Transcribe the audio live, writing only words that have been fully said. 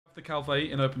The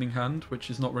Calvate in opening hand, which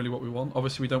is not really what we want.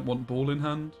 Obviously, we don't want Ball in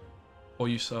hand or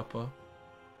Usurper.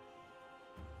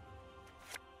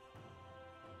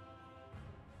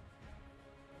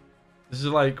 This is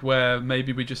like where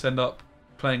maybe we just end up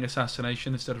playing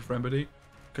Assassination instead of Remedy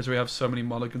because we have so many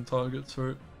mulligan targets,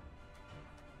 right?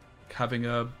 Having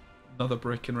another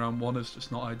brick in round 1 is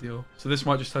just not ideal. So this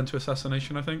might just turn to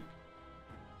Assassination, I think.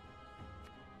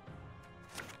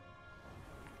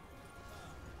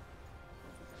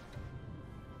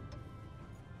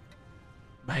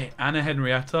 Mate, Anna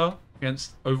Henrietta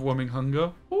against Overwhelming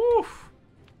Hunger. Oof.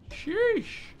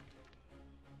 Sheesh.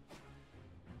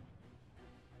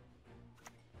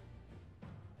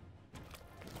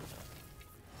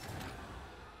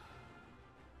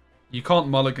 You can't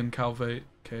mulligan Calvate,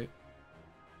 Kate.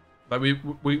 Like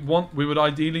we would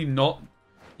ideally not.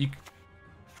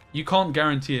 You can't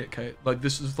guarantee it, Kate. Like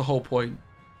this is the whole point.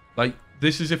 Like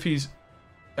this is if he's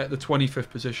at the 25th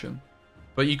position,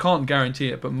 but you can't guarantee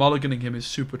it. But mulliganing him is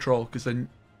super troll because then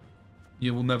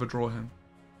you will never draw him.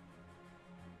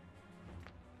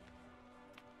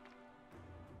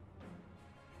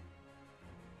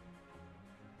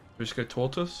 We just go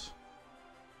Tortoise.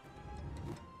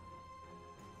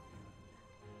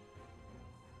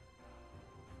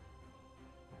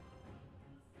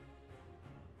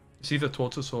 It's either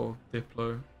Tortoise or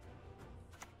Diplo.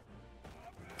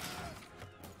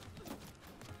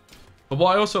 But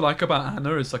what I also like about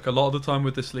Anna is like a lot of the time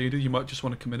with this leader, you might just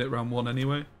want to commit it round 1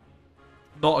 anyway.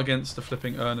 Not against the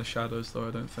flipping Urna Shadows though,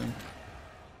 I don't think.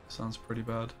 Sounds pretty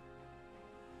bad.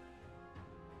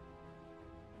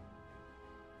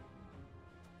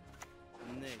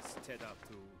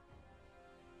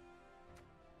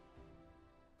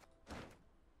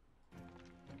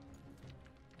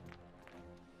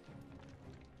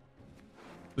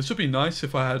 This would be nice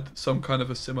if I had some kind of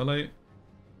assimilate.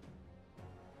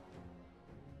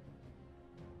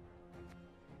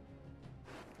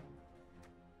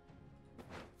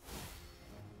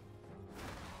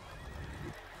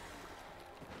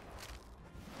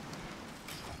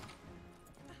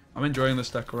 I'm enjoying this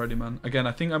deck already, man. Again,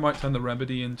 I think I might turn the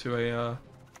Remedy into a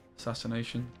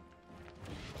Assassination.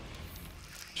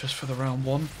 Just for the round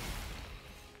 1.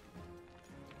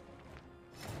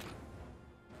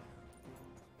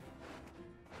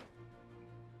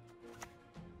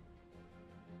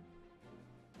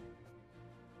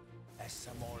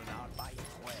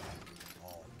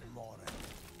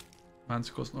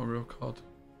 Manticore's not a real card.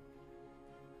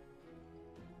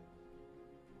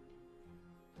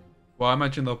 Well, I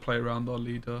imagine they'll play around our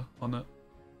leader on it.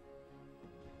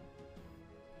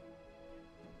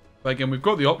 But again, we've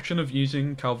got the option of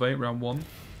using Calvate round 1.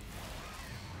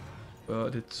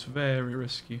 But it's very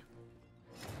risky.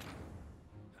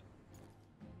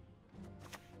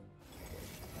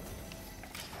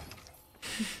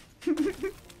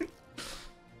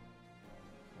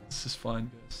 This is fine,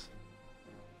 guys.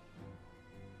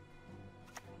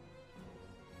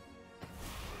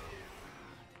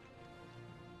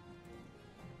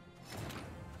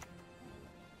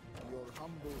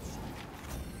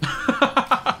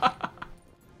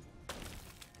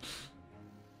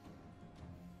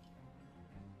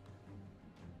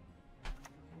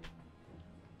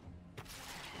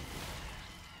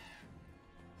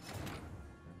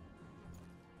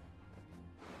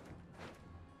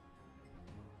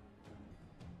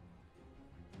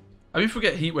 I mean, if we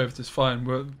get heat waves, it's fine.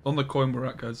 We're on the coin we're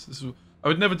at, guys. This is, I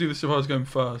would never do this if I was going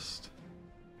first.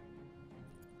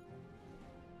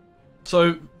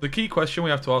 So the key question we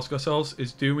have to ask ourselves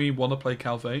is: do we want to play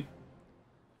Calvate?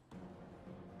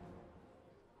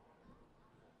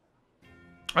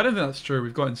 I don't think that's true.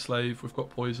 We've got Enslave, we've got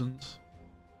Poisons.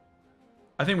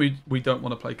 I think we don't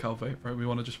want to play Calvate, right? We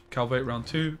want to just Calvate round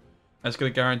 2. And it's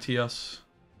going to guarantee us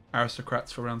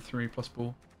Aristocrats for round 3 plus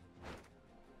Ball.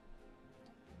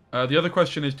 The other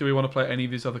question is, do we want to play any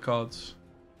of these other cards?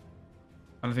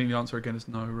 And I think the answer again is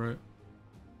no, right?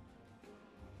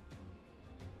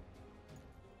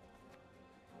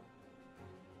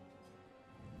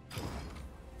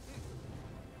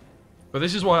 But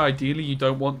this is why ideally you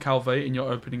don't want Calvate in your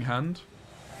opening hand.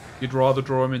 You'd rather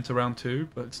draw him into round 2,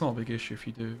 but it's not a big issue if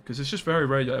you do. Because it's just very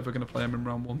rare you're ever going to play him in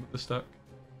round 1 with this deck.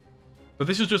 But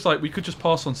this is just like, we could just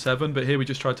pass on 7, but here we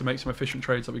just tried to make some efficient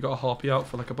trades. Like we got a Harpy out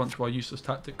for like a bunch of our useless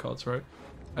tactic cards, right?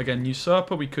 Again,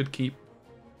 Usurper we could keep,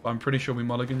 but I'm pretty sure we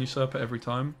mulligan Usurper every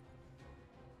time.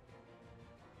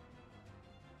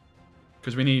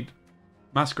 Because we need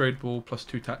Masquerade Ball plus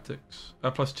 2 tactics,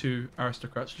 plus 2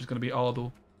 Aristocrats, which is going to be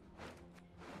Ardle.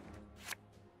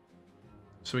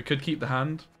 So we could keep the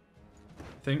hand,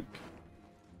 I think.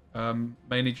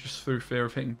 Mainly just through fear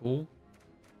of hitting Ball.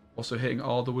 Also hitting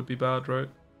Ardle would be bad, right?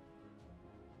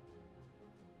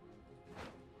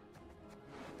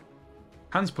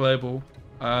 Hand's playable.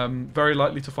 Very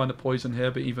likely to find a poison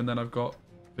here, but even then I've got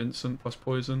Vincent plus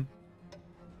poison.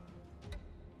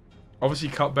 Obviously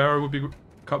Cupbearer would be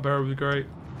great.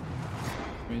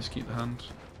 Let me just keep the hand.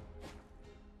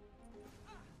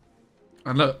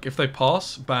 And look, if they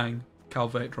pass, bang,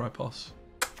 Calvate, dry pass.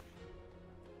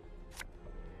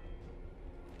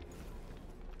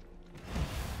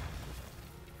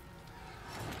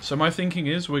 So my thinking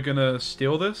is we're gonna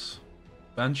steal this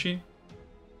Banshee,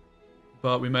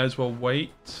 but we may as well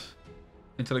wait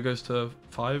until it goes to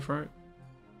 5, right?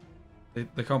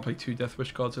 They can't play 2 Death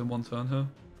Wish cards in one turn here.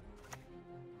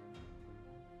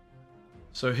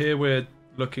 So here we're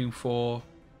looking for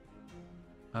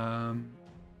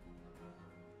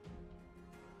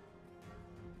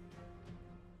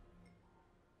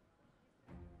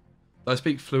I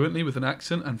speak fluently with an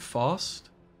accent and fast.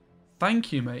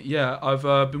 Thank you, mate. Yeah, I've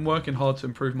been working hard to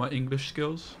improve my English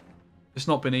skills. It's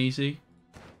not been easy,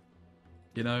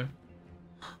 you know.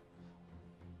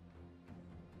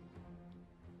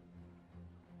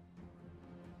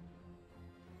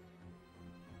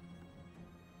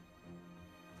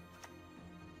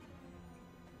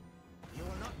 You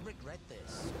will not regret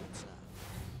this, sir.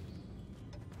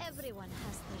 Everyone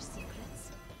has their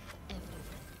secrets. Everyone.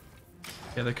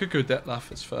 Yeah, they could go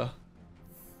Detlef, it's fair.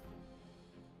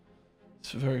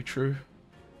 It's very true.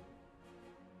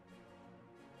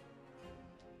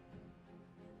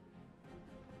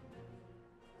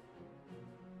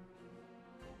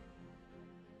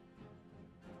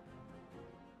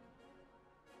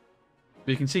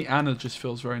 But you can see Anna just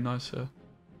feels very nice here.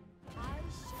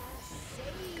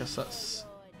 Guess that's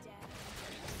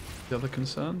the other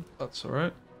concern. That's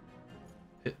alright.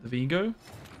 Hit the Vigo.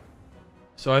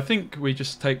 So I think we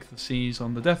just take the C's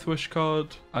on the Death Wish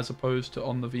card as opposed to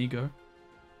on the Vigo.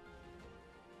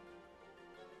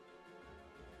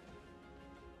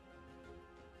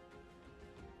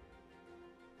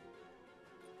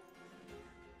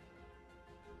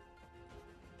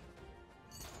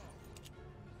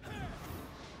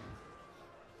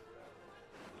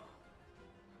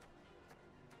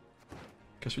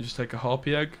 Guess we just take a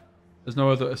Harpy Egg. There's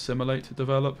no other Assimilate to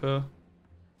develop here.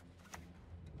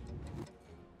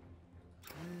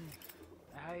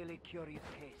 A highly curious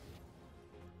case.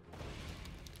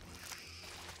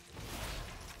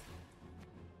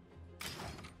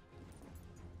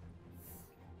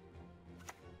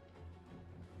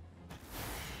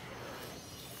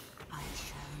 I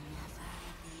shall never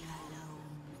be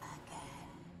alone again.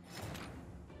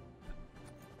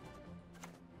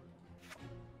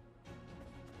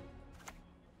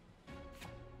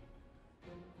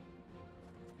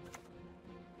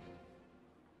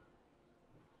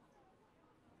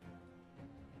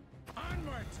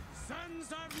 Onward,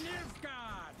 sons of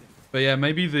Nilfgaard! But yeah,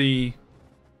 maybe the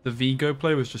Vigo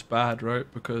play was just bad, right?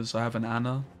 Because I have an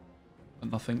Anna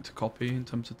and nothing to copy in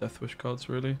terms of Death Wish cards,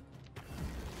 really.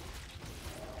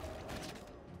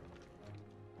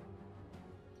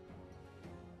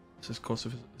 This, of course,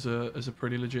 is a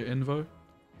pretty legit invo.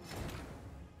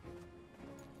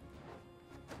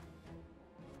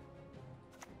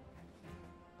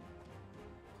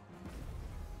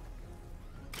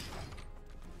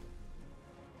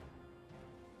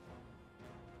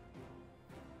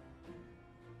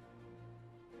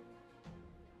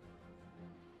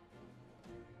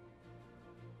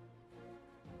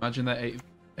 Imagine that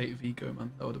 8 Vigo,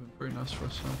 man. That would have been pretty nice for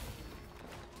us. Huh?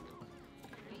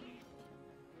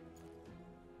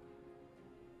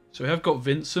 So we have got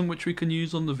Vincent, which we can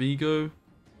use on the Vigo.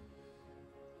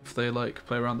 If they, like,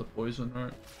 play around the poison,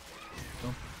 right?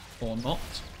 So, or not,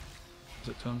 as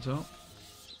it turns out.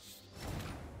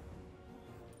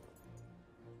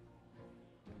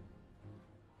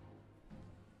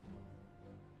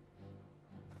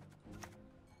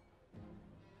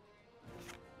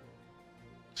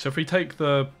 So if we take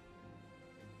the...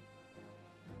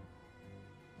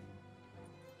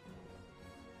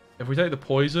 If we take the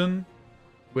poison,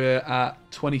 we're at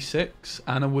 26.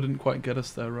 Anna wouldn't quite get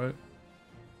us there, right?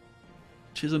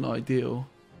 Which isn't ideal.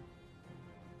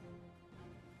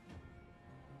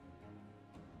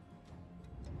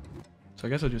 So I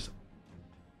guess I'll just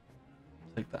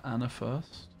take the Anna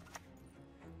first.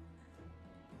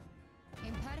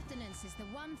 Impertinence is the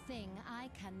one thing I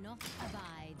cannot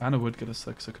abide. Anna would get us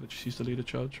there because I could have just used the leader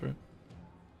charge, right?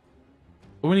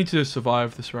 All we need to do is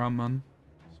survive this round, man.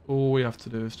 All we have to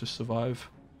do is just survive.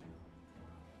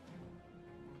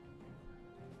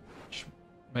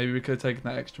 Maybe we could have taken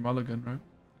that extra mulligan, right?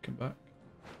 Looking back.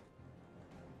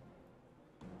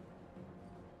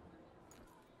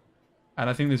 And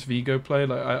I think this Vigo play,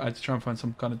 like, I had to try and find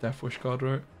some kind of Death Wish card,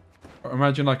 right?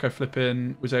 Imagine like I flip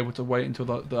in, was able to wait until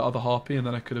the other harpy, and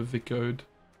then I could have Vicoed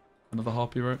another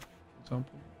harpy, right? For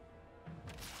example.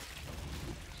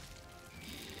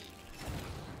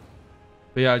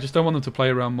 But yeah, I just don't want them to play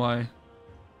around my...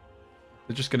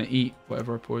 They're just going to eat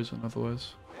whatever I poison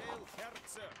otherwise.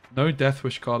 No Death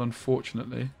Wish card,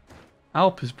 unfortunately.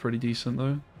 Alp is pretty decent,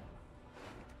 though.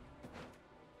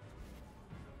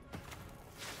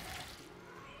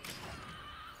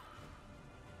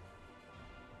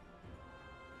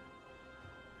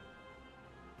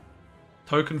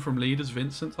 Token from leaders,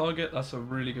 Vincent target? That's a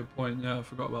really good point. Yeah, I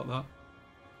forgot about that.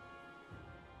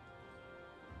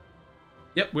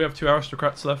 Yep, we have 2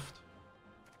 aristocrats left.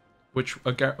 Which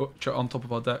are on top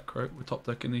of our deck, right? We're top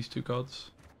decking these 2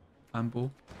 cards. And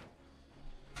Bull.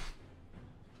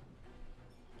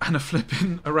 And a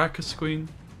flipping Arrakis Queen.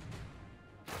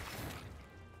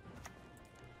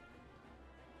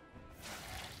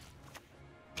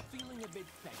 Feeling a bit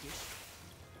peckish.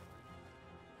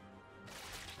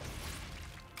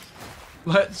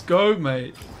 Let's go,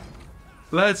 mate.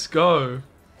 Let's go.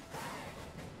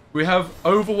 We have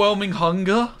Overwhelming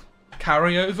Hunger.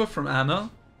 Carryover from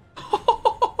Anna.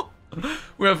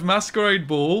 We have Masquerade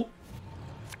Ball.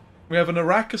 We have an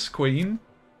Arrakis Queen.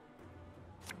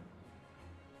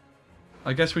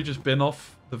 I guess we just bin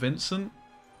off the Vincent.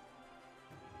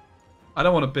 I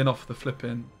don't want to bin off the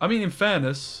flipping. I mean, in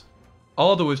fairness,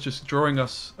 Arda was just drawing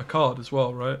us a card as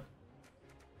well, right?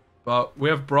 But we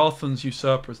have Brathan's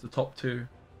Usurper as the top 2.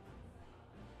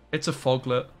 It's a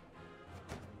Foglet.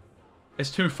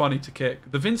 It's too funny to kick.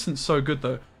 The Vincent's so good,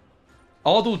 though.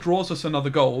 Ardal draws us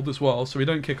another gold as well, so we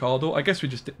don't kick Ardal. I guess we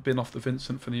just bin off the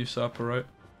Vincent for the Usurper, right?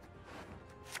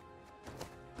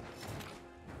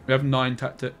 We have 9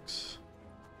 tactics.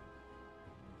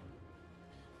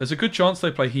 There's a good chance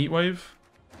they play Heatwave.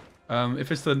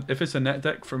 If it's a net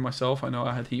deck from myself, I know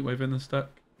I had Heatwave in this deck.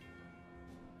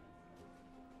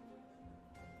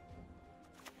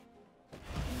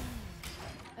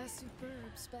 A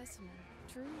superb specimen,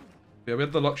 truly. Yeah, we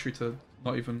had the luxury to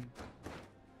not even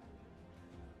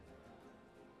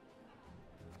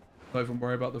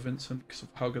worry about the Vincent because of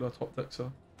how good our top decks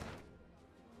are.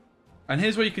 And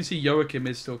here's where you can see Joachim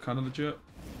is still kind of legit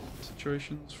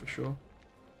situations for sure.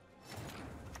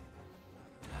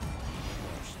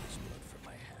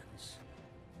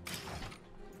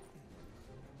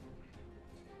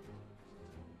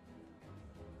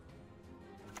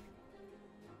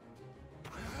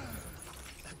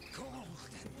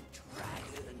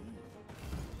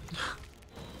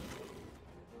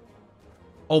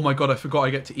 Oh my god, I forgot I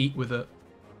get to eat with it.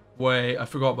 Wait, I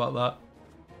forgot about that.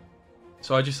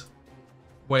 So I just...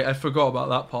 Wait, I forgot about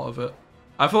that part of it.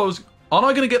 I thought it was... Aren't I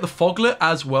going to get the Foglet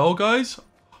as well, guys?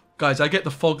 Guys, I get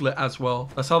the Foglet as well.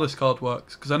 That's how this card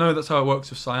works. Because I know that's how it works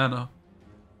with Cyanna.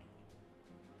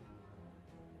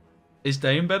 Is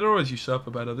Dame better or is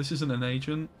Usurper better? This isn't an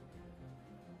agent.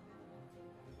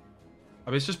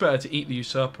 I mean, it's just better to eat the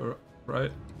Usurper,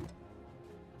 right?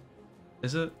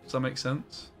 Is it? Does that make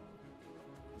sense?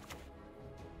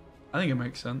 I think it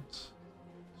makes sense.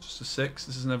 It's just a 6.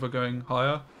 This is never going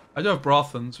higher. I do have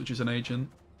Brathan's, which is an agent.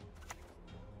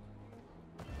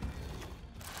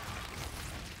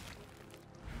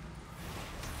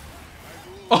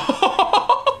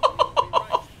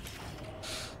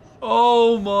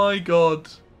 Oh my god.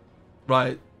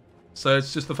 Right. So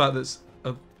it's just the fact that it's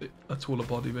a taller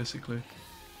body, basically.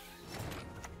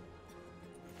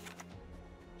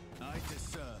 I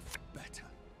deserve better.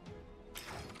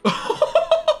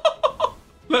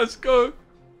 Let's go.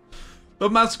 The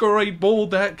Masquerade Ball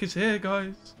deck is here,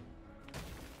 guys.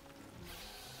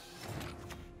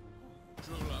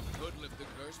 True love could lift the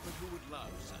curse, but who would love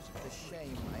such a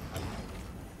shame I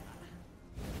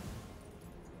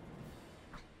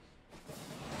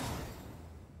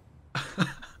have.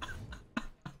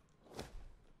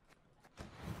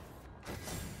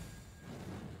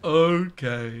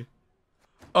 Okay.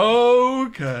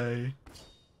 Okay.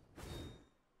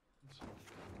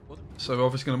 So we're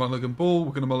obviously going to mulligan Bull, we're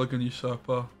going to mulligan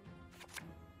Usurper.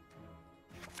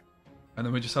 And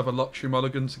then we just have a luxury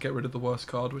mulligan to get rid of the worst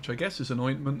card, which I guess is an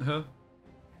Ointment here.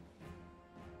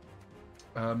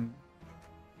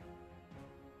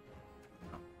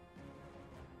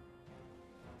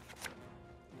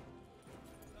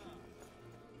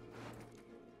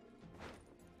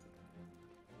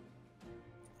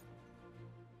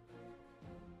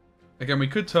 Again, we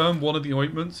could turn one of the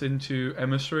Ointments into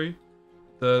Emissary.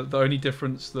 The only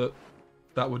difference that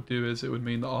would do is it would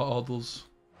mean that our Ardal's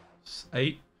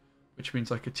 8, which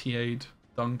means like a TA'd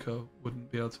Dunker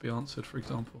wouldn't be able to be answered, for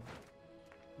example.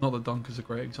 Not that Dunker's a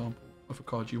great example of a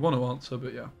card you want to answer,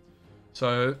 but yeah.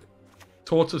 So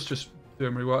Tortoise just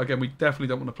doing really well. Again, we definitely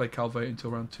don't want to play Calvate until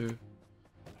round 2.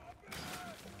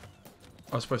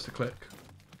 I was supposed to click.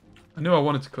 I knew I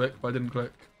wanted to click, but I didn't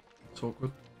click. It's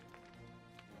awkward.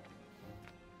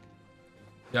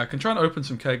 Yeah, I can try and open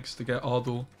some kegs to get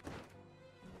Ardal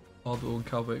and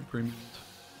Calvate premiums.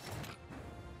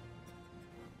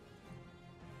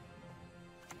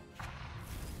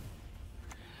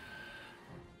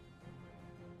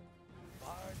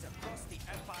 Bards across the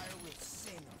Empire will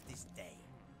sing of this day.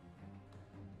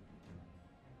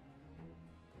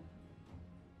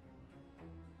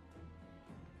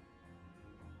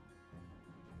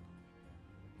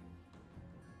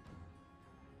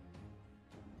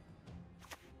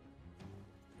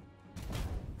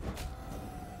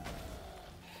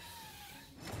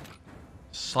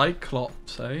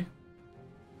 Cyclops, eh?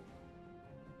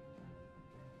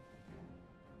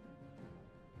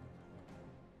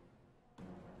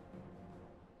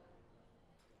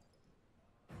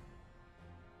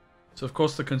 So of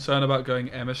course the concern about going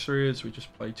emissary is we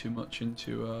just play too much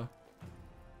into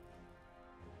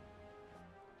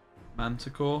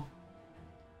Manticore.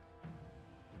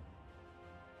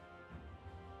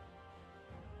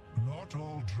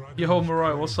 Yo,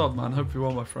 Mariah, what's up, man? Hope you're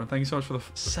well, my friend. Thank you so much for the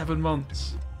 7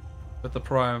 months with the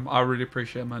Prime. I really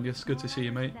appreciate it, man. It's good to see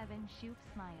you, mate.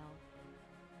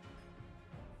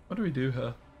 What do we do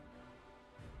here?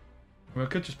 I mean, I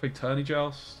could just play Tourney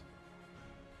Joust.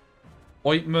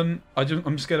 Ointment.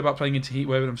 I'm scared about playing into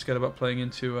Heatwave, and I'm scared about playing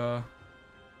into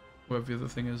whatever the other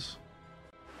thing is.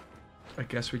 I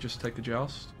guess we just take the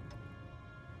Joust.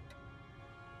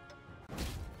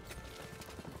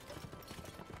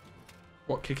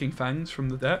 What, kicking Fangs from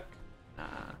the deck? Nah.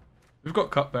 We've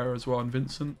got Cupbearer as well and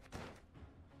Vincent.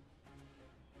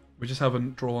 We just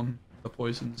haven't drawn the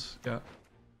poisons yet.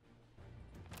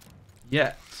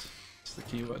 Yet. That's the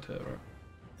keyword here,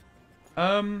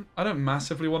 right? I don't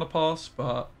massively want to pass,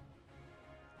 but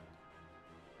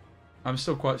I'm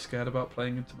still quite scared about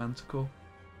playing into Manticore.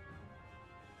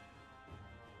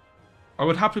 I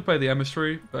would happily play the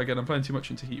Emissary, but again, I'm playing too much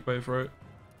into Heatwave, right?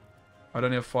 I'd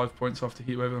only have 5 points after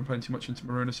Heatwave, and I'm playing too much into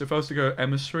Maruna. So if I was to go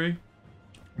Emissary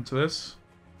into this,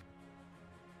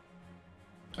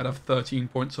 I'd have 13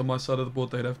 points on my side of the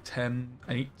board. They'd have 10,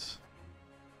 8.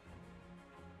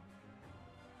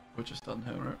 We're just done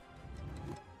here, right?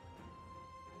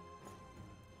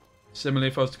 Similarly,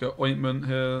 if I was to go Ointment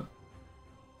here,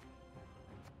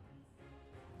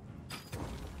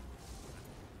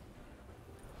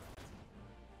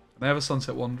 they have a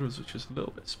Sunset Wanderers, which is a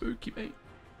little bit spooky, mate.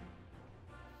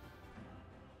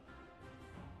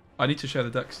 I need to share the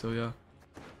deck still, yeah.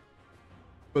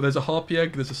 But there's a Harpy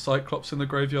Egg, there's a Cyclops in the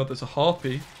graveyard, there's a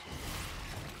Harpy.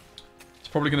 It's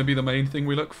probably going to be the main thing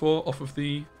we look for off of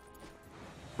the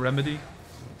Remedy.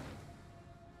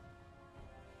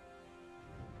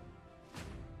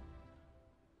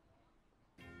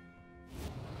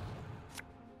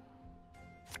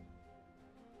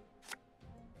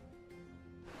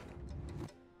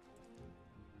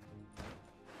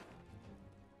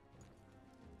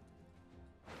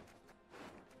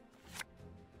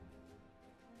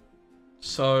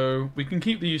 So we can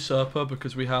keep the Usurper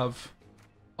because we have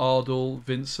Ardal,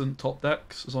 Vincent top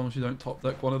decks, as long as you don't top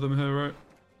deck one of them here, right?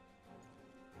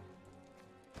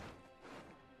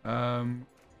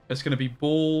 It's going to be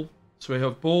Ball. So we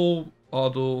have Ball,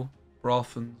 Ardal,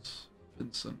 Brathens,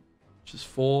 Vincent, which is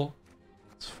 4.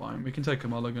 It's fine. We can take a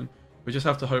mulligan. We just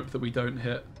have to hope that we don't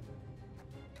hit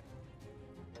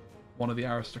one of the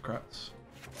aristocrats.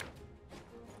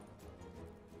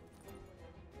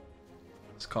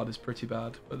 This card is pretty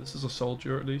bad, but this is a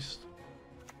soldier at least.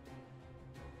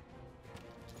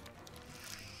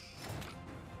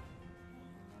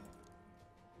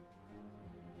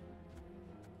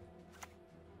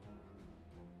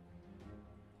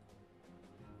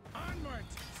 Onward,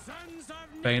 sons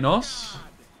of Banos. Nilfgaard!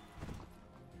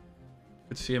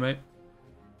 Good to see you, mate.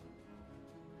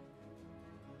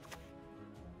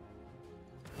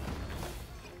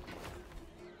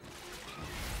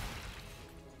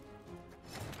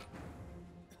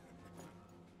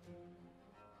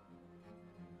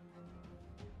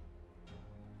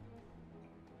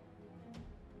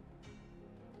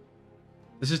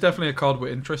 This is definitely a card we're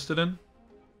interested in.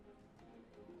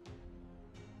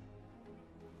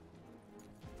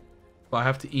 But I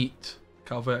have to eat.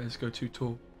 Calvet is go too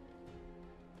tall.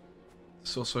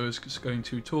 This also is just going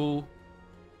too tall.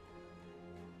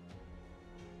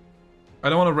 I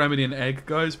don't want to remedy an egg,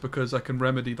 guys, because I can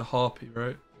remedy the Harpy,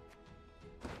 right?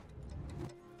 I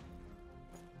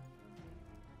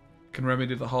can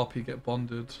remedy the Harpy, get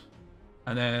bonded.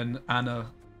 And then Anna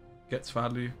gets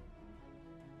value.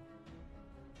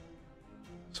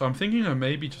 So I'm thinking of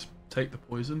maybe just take the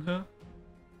poison here.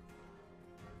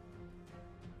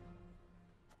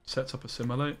 Sets up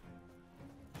assimilate.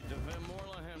 The Van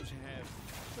Morlehams have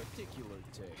particular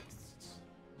tastes.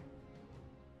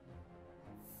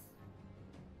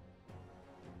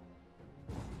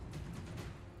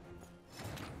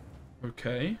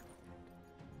 Okay.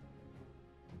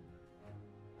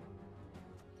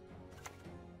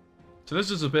 So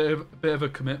this is a bit of a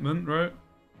commitment, right?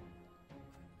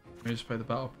 Let me just play the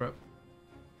battle prep.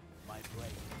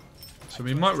 So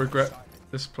we might regret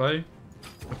this play,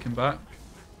 looking back.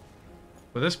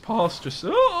 But this pass just...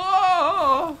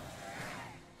 Oh! I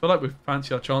feel like we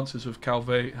fancy our chances with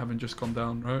Calvate having just gone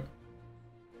down, right?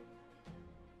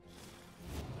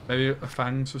 Maybe a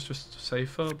Fangs was just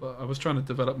safer, but I was trying to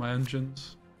develop my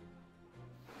engines.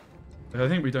 I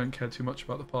think we don't care too much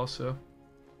about the pass here.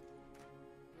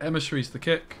 Emissary's the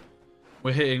kick.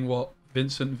 We're hitting, what,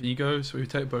 Vincent Vigo, so we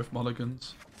take both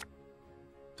mulligans.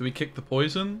 Do we kick the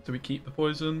poison? Do we keep the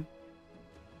poison?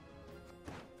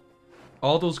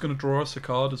 Ardle's going to draw us a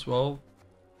card as well.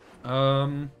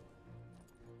 The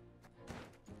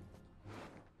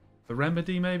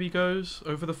Remedy maybe goes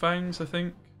over the Fangs, I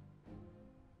think.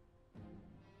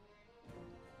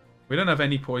 We don't have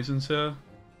any poisons here.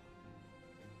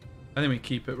 I think we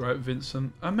keep it, right,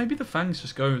 Vincent? Maybe the Fangs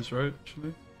just goes, right,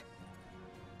 actually.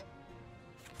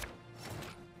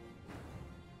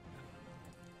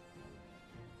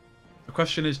 The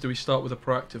question is, do we start with a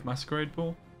proactive Masquerade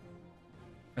Ball?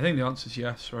 I think the answer is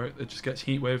yes, right? It just gets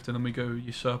heat waved and then we go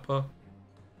Usurper.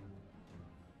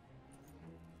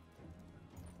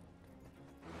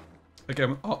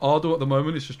 Again, Ardle at the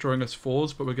moment is just drawing us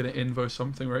 4s, but we're going to invo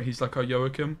something, right? He's like our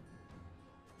Joachim.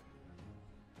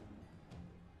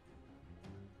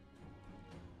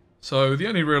 So the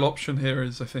only real option here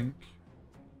is, I think,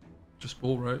 just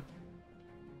ball, right?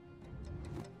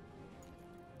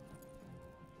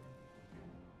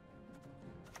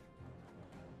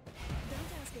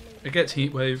 It gets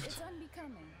heat waved.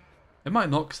 It might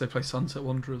not because they play Sunset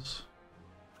Wanderers.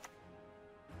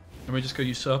 And we just go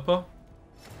Usurper.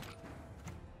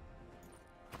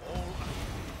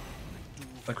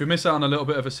 Like, we miss out on a little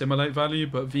bit of assimilate value,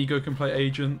 but Vigo can play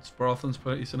agents, Baratheon's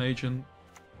plays an agent.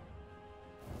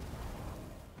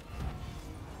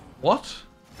 What?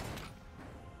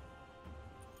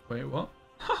 Wait, what?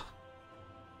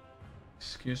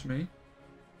 Excuse me.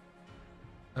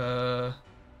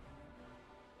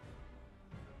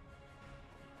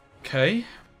 Okay.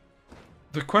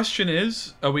 The question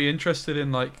is, are we interested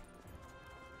in, like,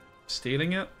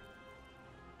 stealing it?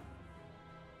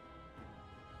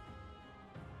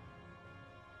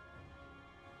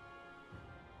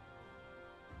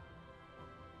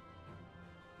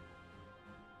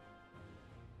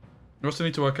 We also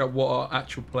need to work out what our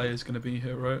actual play is going to be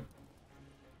here, right?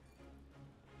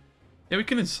 Yeah, we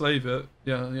can enslave it.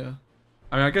 Yeah, yeah.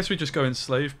 I mean, I guess we just go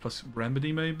enslave plus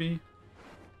remedy, maybe.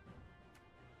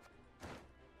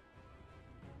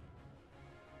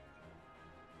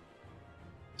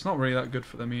 It's not really that good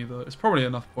for them either. It's probably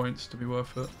enough points to be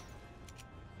worth it.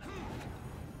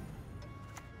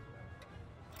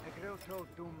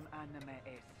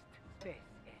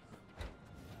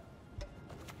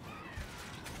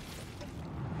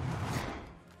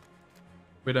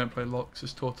 We don't play locks,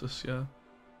 it's tortoise, yeah.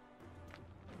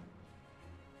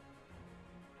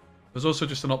 There's also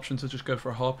just an option to just go for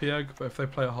a harpy egg, but if they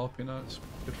play a harpy now, it's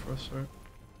good for us, right?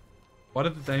 Why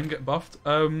did the Dame get buffed?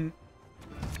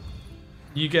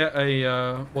 You get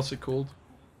a, what's it called?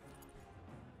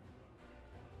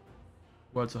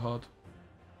 Words are hard.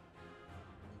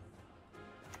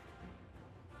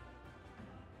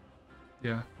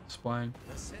 Yeah, spying.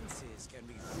 The senses can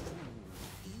be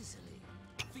fooled easily.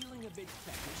 Feeling a bit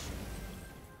fetish.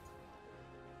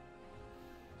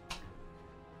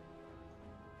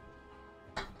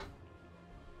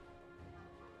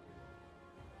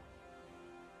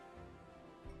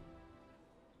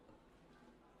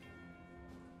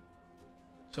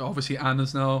 So obviously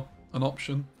Anna's now an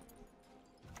option.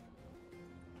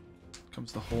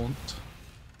 Comes the Haunt.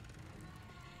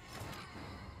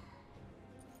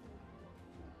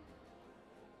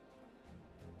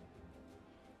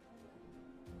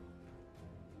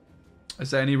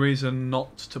 Is there any reason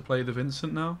not to play the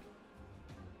Vincent now?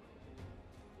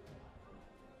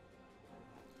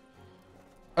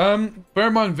 Bear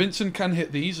in mind Vincent can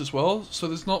hit these as well, so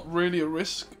there's not really a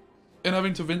risk in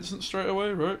having to Vincent straight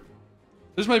away, right?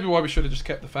 This may be why we should have just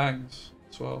kept the Fangs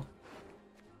as well.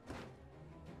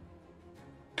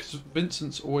 Because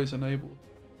Vincent's always enabled.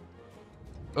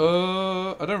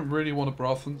 I don't really want to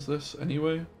Baratheon's this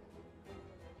anyway.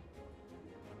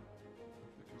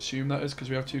 Consume that is because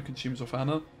we have 2 consumes off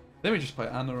Anna. Then we just play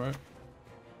Anna, right?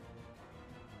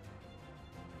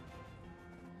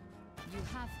 You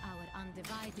have our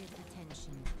undivided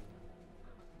attention.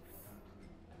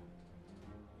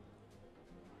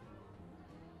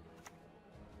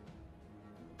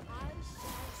 I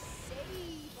shall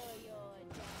savor your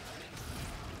death.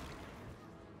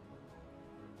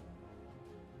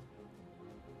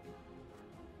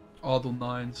 Ardle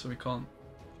 9, so we can't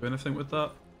do anything with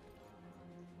that.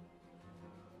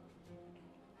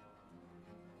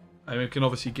 I mean, we can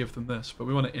obviously give them this, but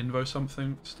we want to invo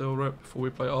something still, right, before we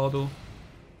play Ardle.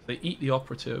 They eat the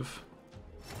operative.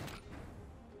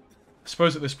 I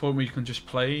suppose at this point we can just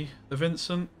play the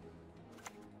Vincent.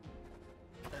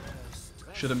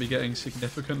 Shouldn't be getting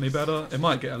significantly better. It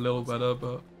might get a little better,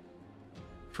 but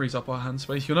frees up our hand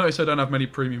space. You'll notice I don't have many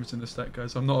premiums in this deck,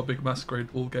 guys. I'm not a big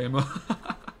Masquerade Ball gamer.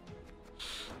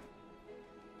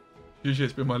 Usually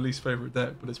it's been my least favourite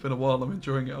deck, but it's been a while. I'm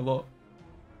enjoying it a lot.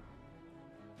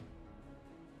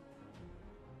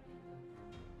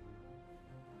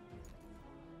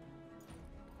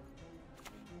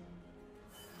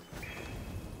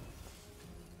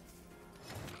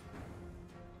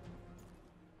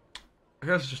 I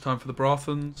guess it's just time for the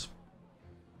Brathens.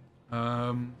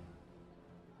 I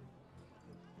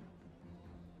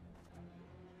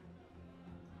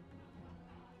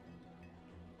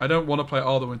don't want to play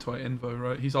Ardle into our Invo,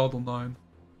 right? He's Ardle 9.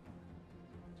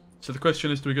 So the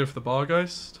question is, do we go for the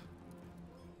Bargeist?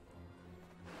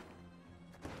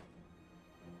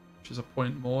 Which is a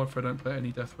point more if I don't play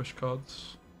any Death Wish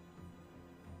cards.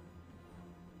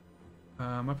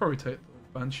 I probably take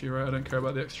the Banshee, right? I don't care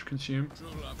about the extra consume. True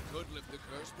love could lift the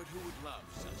curse, but who would love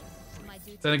such a My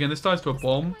duty Then again, this dies to a is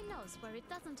bomb. my nose where it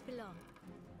doesn't belong.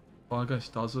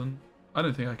 Bargeist doesn't. I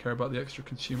don't think I care about the extra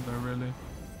consume though, really.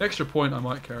 The extra point I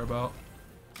might care about.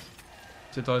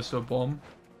 If it dies to a bomb.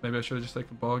 Maybe I should have just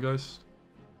taken Bargeist.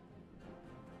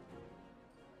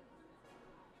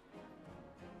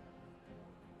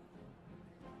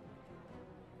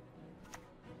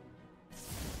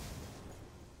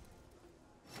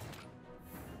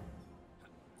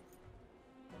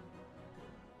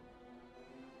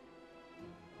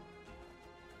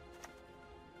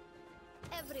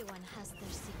 Everyone has their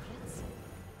secrets.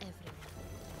 Everyone.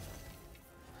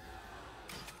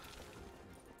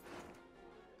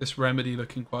 This remedy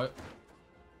looking quite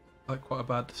like quite a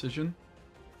bad decision.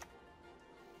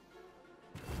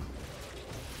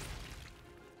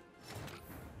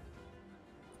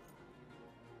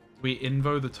 We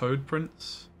invo the Toad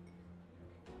Prince.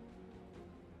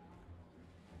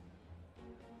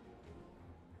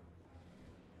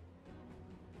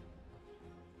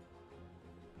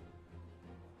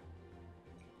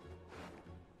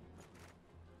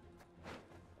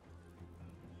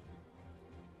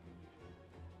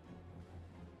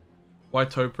 Why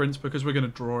Toad Prince? Because we're going to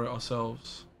draw it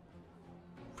ourselves.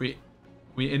 If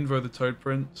we invo the Toad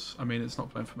Prince, I mean, it's not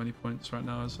playing for many points right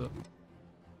now, is it?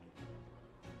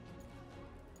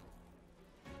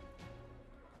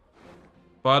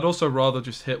 But I'd also rather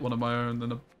just hit one of my own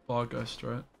than a Bargeist,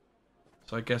 right?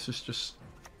 So I guess it's just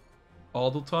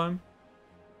Ardle time.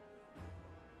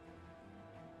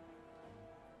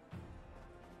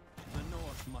 The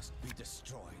North must be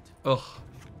destroyed. Ugh.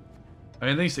 I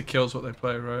mean, at least it kills what they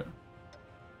play, right?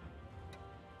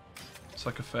 It's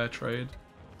like a fair trade.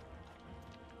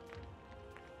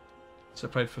 So I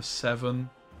played for 7.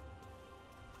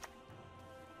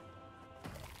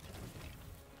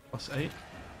 Plus 8.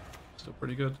 Still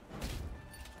pretty good.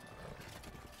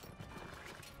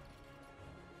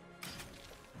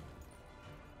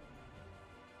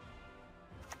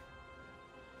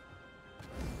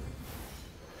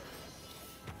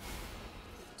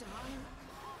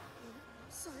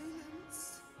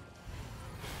 Silence.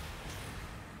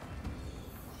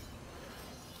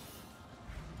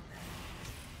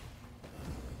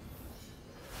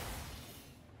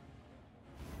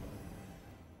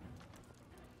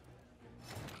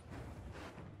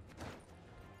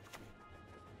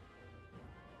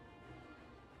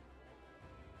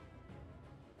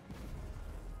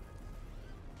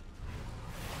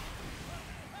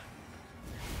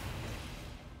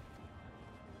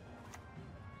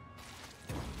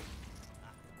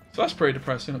 So that's pretty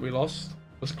depressing that we lost.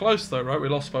 It was close though, right? We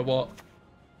lost by what?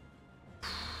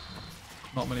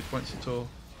 Not many points at all.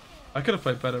 I could have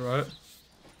played better, right?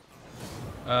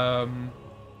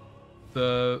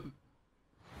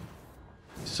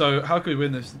 So how could we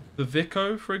win this? The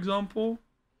Vico, for example?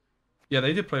 Yeah,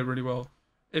 they did play really well.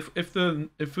 If with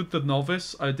the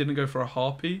Novice I didn't go for a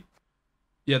Harpy,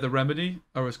 yeah, the Remedy,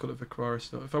 I always call it Vicraris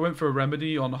still. If I went for a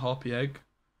Remedy on a Harpy Egg,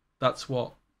 that's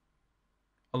what?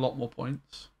 A lot more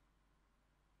points.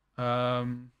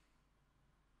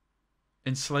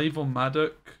 Enslave on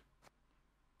Maddock,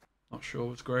 not sure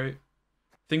was great.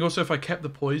 I think also if I kept the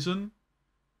poison.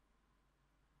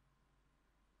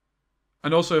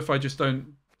 And also if I just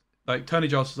don't... Like, Tony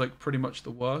Joust is like pretty much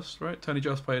the worst, right? Tony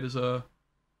Joust played as a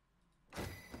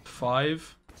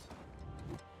 5.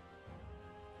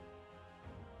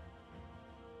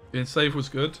 The Enslave was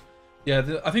good.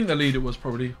 Yeah, I think the leader was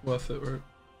probably worth it, right?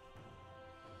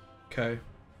 Okay.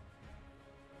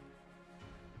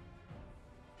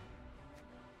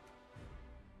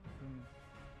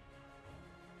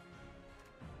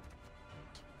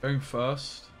 Going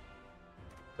first.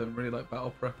 Don't really like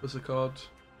Battle Prep as a card.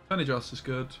 Tony Joust is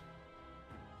good.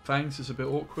 Fangs is a bit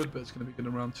awkward, but it's going to be good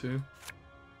in round 2.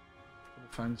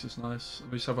 Fangs is nice.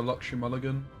 We just have a Luxury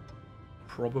Mulligan.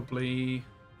 Probably...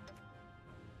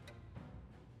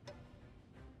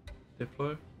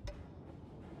 Diplo.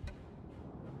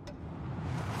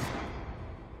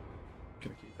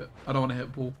 Gonna keep it. I don't want to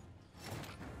hit Ball.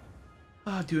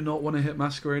 I do not want to hit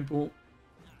Masquerade Ball.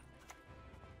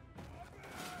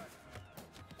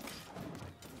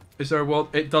 Is there a world?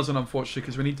 It doesn't, unfortunately,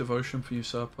 because we need Devotion for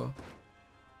Usurper.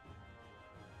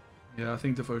 Yeah, I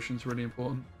think Devotion's really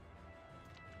important.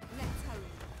 Let's hurry.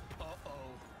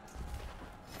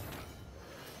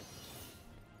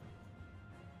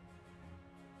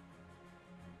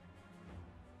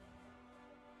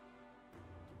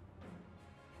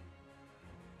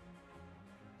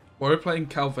 While we're playing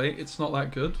Calvate, it's not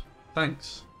that good.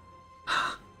 Thanks.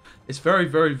 It's very,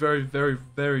 very, very, very,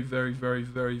 very, very, very,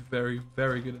 very, very,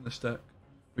 very good in this deck.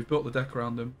 We've built the deck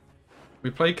around him. We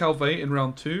play Calvate in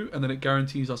round 2, and then it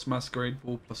guarantees us Masquerade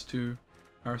Ball plus 2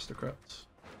 Aristocrats.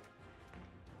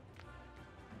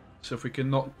 So if we can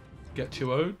not get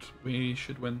 2-0'd, we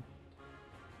should win.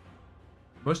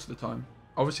 Most of the time.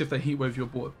 Obviously, if they heat wave your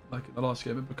board, like in the last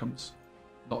game, it becomes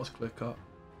not as clear cut.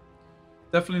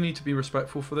 Definitely need to be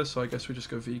respectful for this, so I guess we just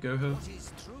go Vigo here. What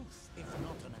is truth if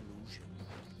not an illusion?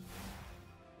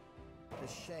 The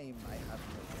shame I have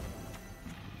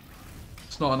no.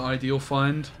 It's not an ideal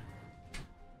find.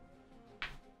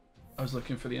 I was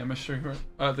looking for the emissary,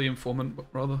 right? The informant,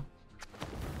 rather.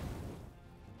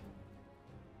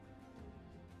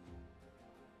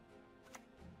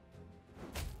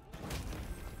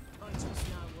 I trust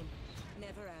no one.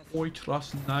 Never have. I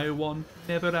trust no one,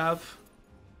 never have.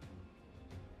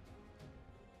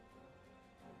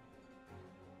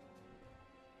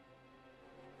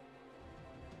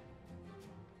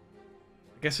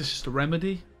 I guess it's just a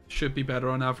remedy. Should be better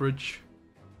on average.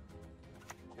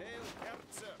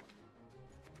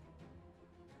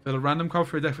 Fill a random card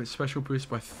for a deck with special boost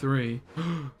by 3.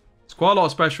 It's quite a lot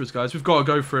of specials, guys. We've got to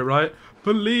go for it, right?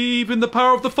 Believe in the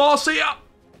power of the Farseer!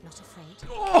 Not afraid.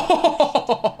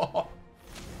 Oh!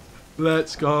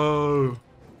 Let's go.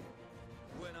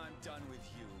 When I'm done with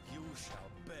you, you shall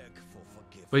beg for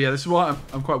forgiveness. But yeah, this is why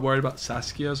I'm quite worried about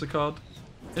Saskia as a card.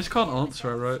 This can't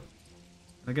answer it, right?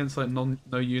 Against like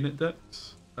no unit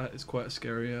decks, that is quite a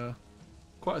scary thought.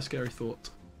 I'll get it done.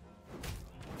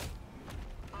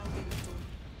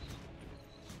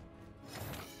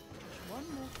 One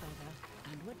more feather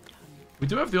and we're done. We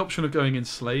do have the option of going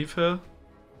Enslave here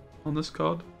on this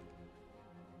card.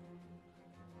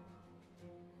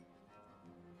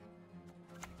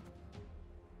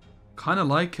 Kind of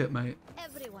like it, mate.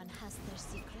 Everyone has their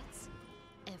secrets.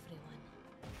 Everyone.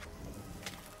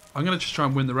 I'm gonna just try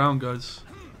and win the round, guys.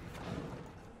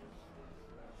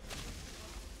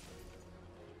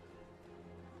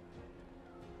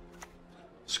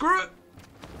 Screw it!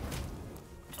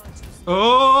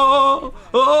 Oh!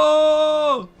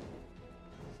 Oh!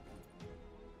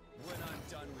 When I'm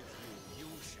done with you,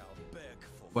 you shall beg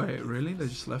for Wait, really? They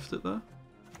just left it there?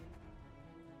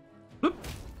 Bloop.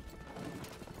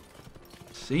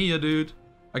 See ya, dude.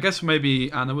 I guess maybe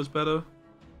Anna was better.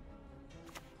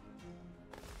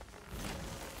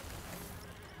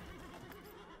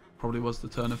 Probably was the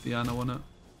turn of the Anna, wasn't it?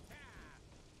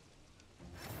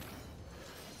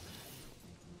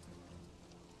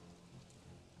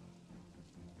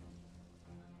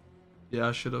 Yeah,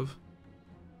 I should have.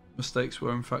 Mistakes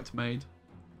were in fact made.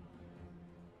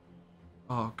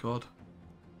 Oh god.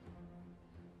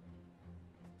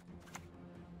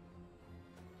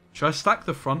 Should I stack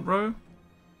the front row?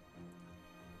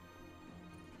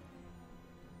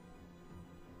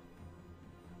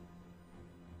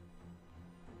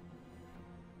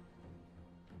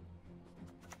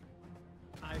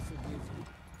 I forgive you.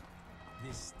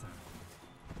 This time.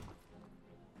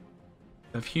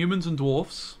 They have humans and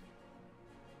dwarfs.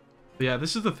 But yeah,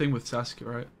 this is the thing with Saskia,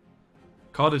 right?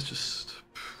 Card is just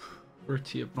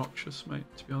pretty obnoxious, mate,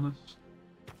 to be honest.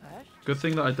 Good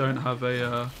thing that I don't have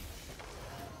a...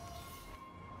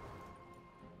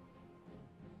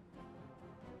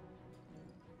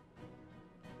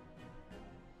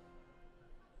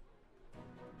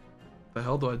 The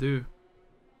hell do I do?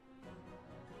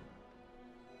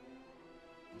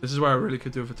 This is where I really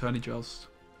could do a Attorney Joust.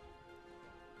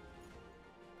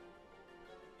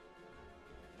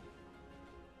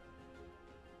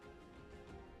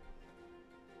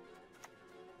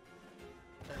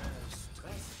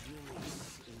 Stress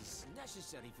release is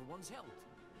necessary for one's health.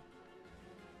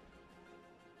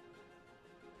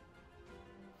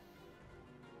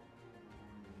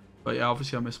 But yeah,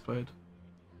 obviously I misplayed.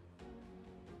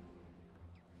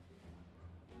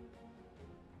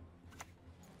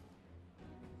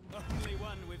 Only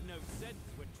one with no sense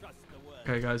would trust the word.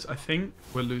 Okay guys, I think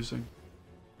we're losing.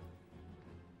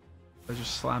 They're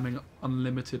just slamming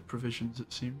unlimited provisions,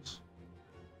 it seems.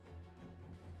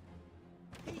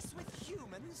 Peace with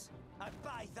humans? I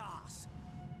buy that.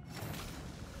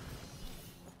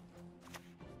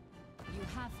 You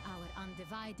have our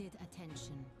undivided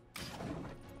attention.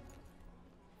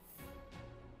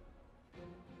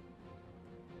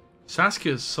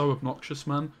 Saskia is so obnoxious,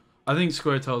 man. I think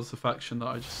Squirtle is the faction that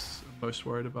I just am most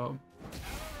worried about.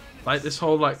 Like this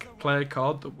whole like player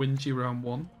card that wins you round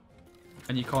 1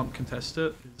 and you can't contest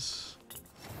it is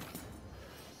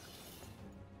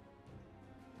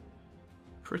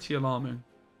pretty alarming.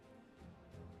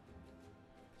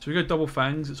 So we go double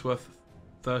fangs, it's worth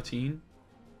 13.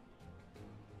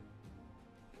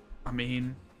 I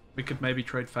mean, we could maybe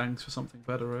trade fangs for something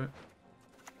better, right?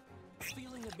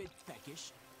 Feeling a bit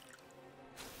peckish.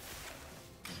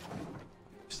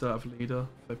 Still have a leader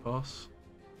if they pass.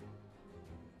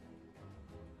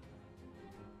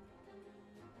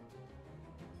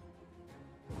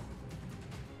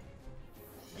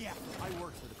 Yeah, I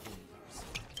work for the Queen.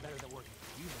 Better than working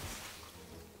for humans.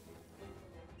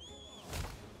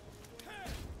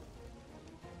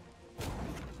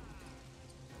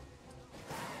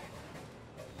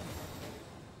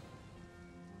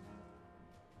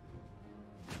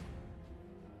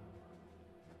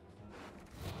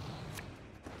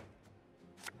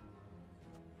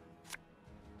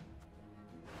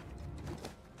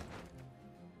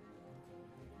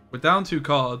 We're down 2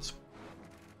 cards,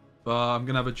 but I'm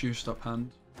gonna have a juiced up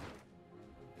hand.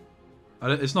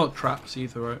 It's not traps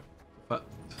either, right? But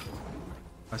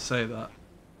I say that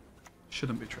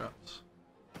shouldn't be traps.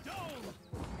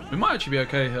 We might actually be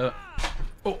okay here.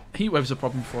 Oh, Heatwave's a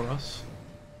problem for us.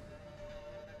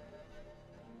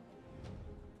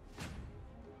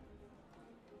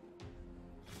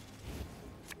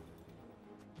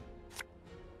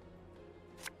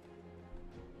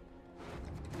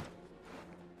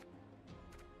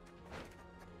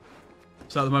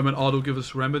 So at the moment, Ard will give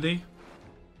us Remedy.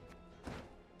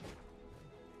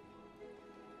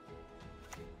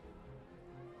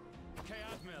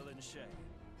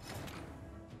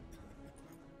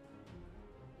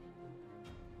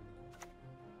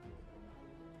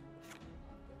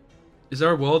 Is there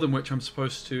a world in which I'm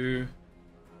supposed to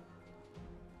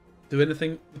do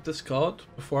anything with this card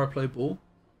before I play ball?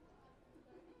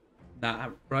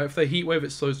 Nah, right? If they Heatwave,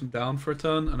 it slows them down for a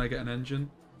turn and I get an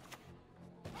engine.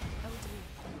 Oh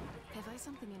dear. Have I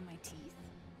something in my teeth?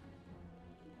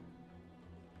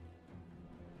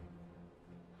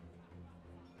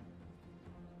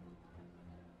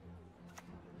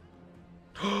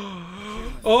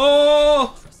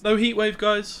 Oh! No Heatwave,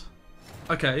 guys.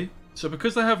 Okay, so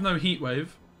because I have no Heatwave,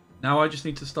 now I just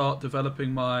need to start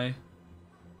developing my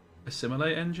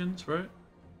Assimilate engines, right?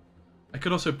 I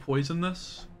could also poison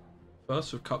this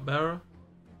first with Cupbearer.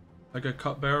 I go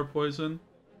Cupbearer poison.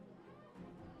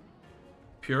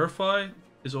 Purify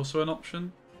is also an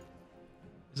option.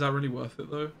 Is that really worth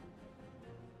it though?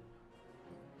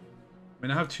 I mean,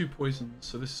 I have 2 poisons,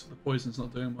 so the poison's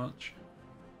not doing much.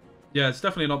 Yeah, it's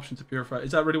definitely an option to purify.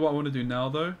 Is that really what I want to do now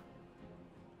though?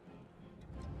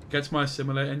 Gets my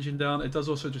Assimilate engine down. It does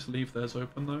also just leave theirs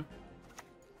open though.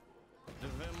 The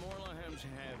Van Morlahams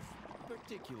have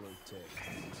particular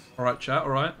tastes. Alright chat,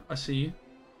 alright. I see you.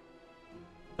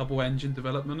 Double engine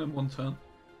development in 1 turn.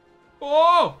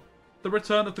 Oh! The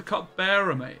return of the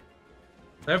Cupbearer, mate.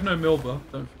 They have no Milva,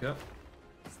 don't forget.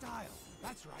 Style.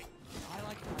 That's right. I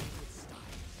like playing with style.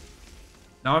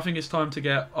 Now I think it's time to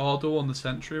get Ardor on the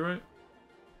Sentry, right?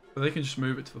 But they can just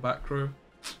move it to the back row.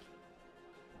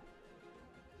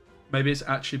 Maybe it's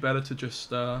actually better to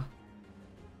just... I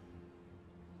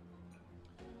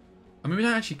mean, we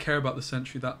don't actually care about the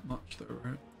Sentry that much though,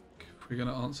 right? If we're going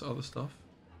to answer other stuff.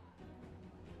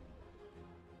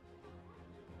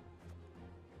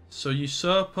 So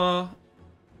Usurper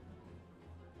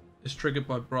is triggered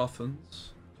by Brathans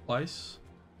twice.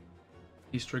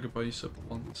 He's triggered by Usurper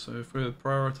once. So if we're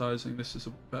prioritizing, this is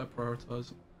a better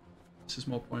prioritizing. This is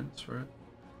more points, right?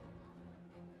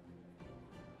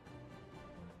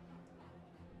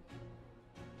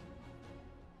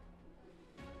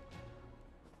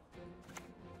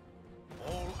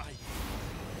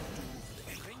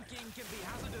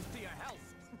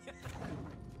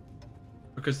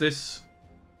 Because this...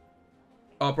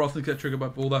 Oh, Brothans get triggered by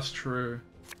ball, that's true.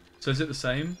 So is it the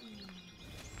same?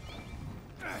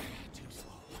 Too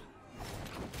slow.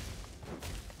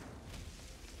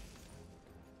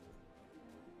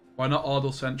 Why not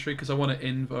Ardle Sentry? Because I want to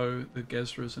invo the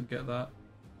Gezras and get that.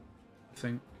 I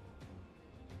think.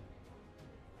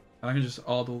 And I can just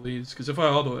Ardle these. Because if I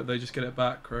Ardle it, they just get it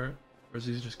back, right? Whereas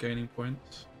these are just gaining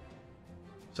points.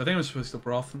 So I think I'm supposed to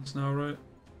Brothans now, right?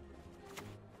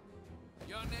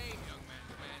 Your name, young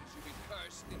man, should be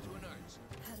cursed into an urge.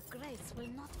 Her grace will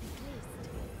not be pleased.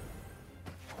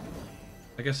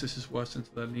 I guess this is worse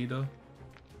into their leader.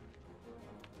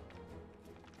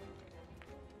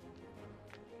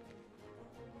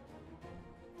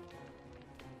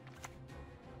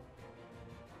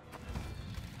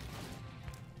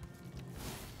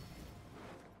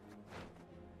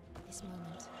 This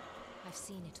moment, I've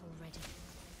seen it already.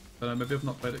 I don't know, maybe I've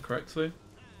not played it correctly.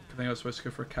 I think I was supposed to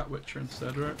go for a Cat Witcher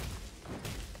instead, right?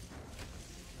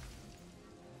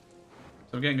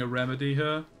 So I'm getting a Remedy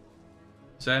here.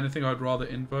 Is there anything I'd rather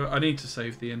invo? I need to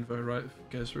save the invo, right, for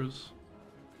Gezras.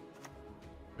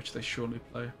 Which they surely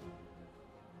play.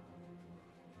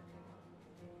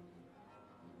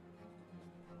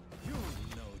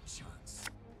 You've no chance.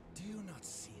 Do you not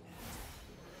see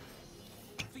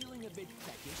that? Feeling a bit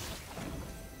fetish?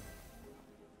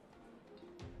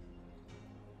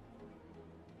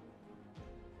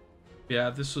 Yeah,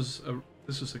 this was an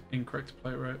incorrect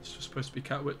play, right? It's just supposed to be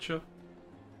Cat Witcher.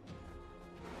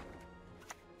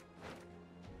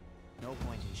 No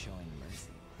point in showing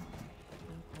mercy.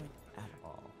 No point at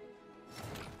all.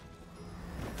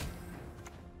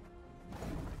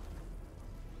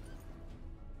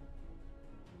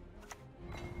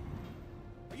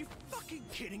 Are you fucking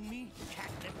kidding me?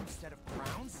 Catnip instead of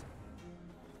crowns?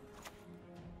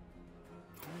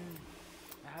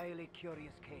 A highly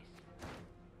curious case.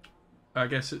 I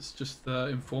guess it's just the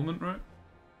informant, right?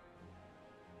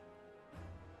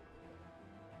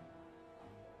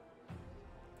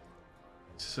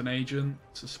 It's an agent,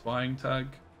 it's a spying tag.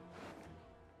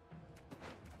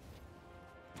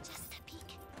 Just a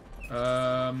peek.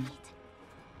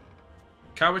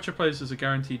 Cat Witcher plays as a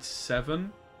guaranteed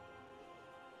 7.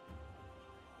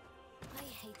 I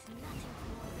hate nothing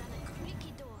more than a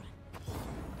creaky door.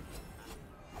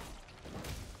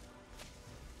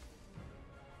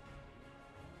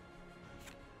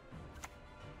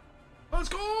 Let's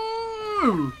go!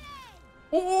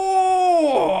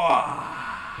 Oh!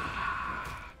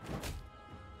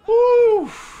 Woo!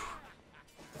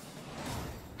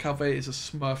 Calvate is a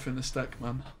smurf in this deck,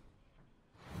 man.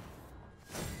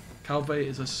 Calvate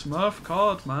is a smurf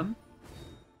card, man.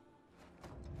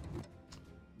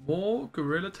 More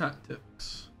guerrilla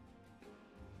tactics.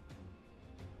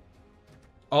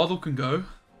 Ardle can go.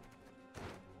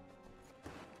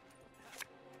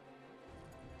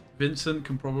 Vincent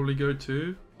can probably go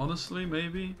too. Honestly,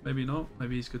 maybe. Maybe not.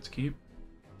 Maybe he's good to keep.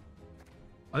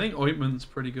 I think Ointment's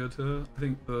pretty good here. I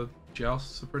think the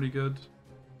Jousts are pretty good.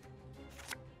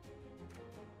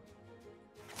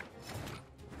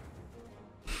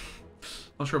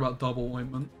 Not sure about double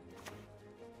Ointment.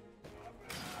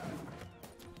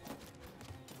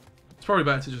 It's probably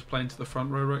better to just play into the front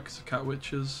row, right? Because the Cat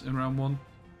Witches in round 1.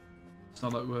 It's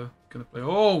not like we're going to play...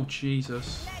 Oh,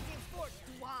 Jesus. Let it forth,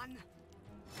 Duan. You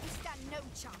stand no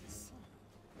chance.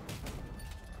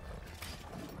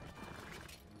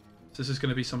 So this is going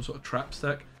to be some sort of trap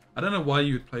stack. I don't know why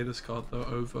you would play this card, though,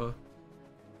 over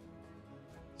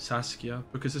Saskia.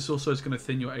 Because this also is going to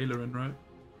thin your Ailerin, right?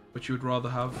 Which you would rather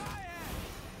have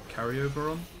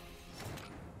carryover on.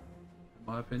 In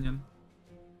my opinion.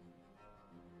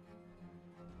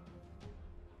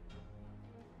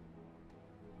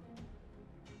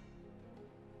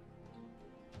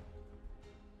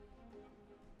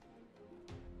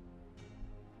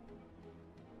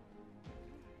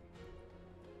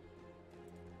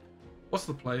 What's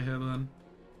the play here then?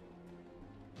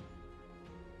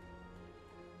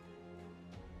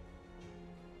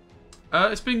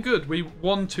 It's been good. We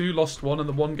won 2, lost 1, and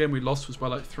the one game we lost was by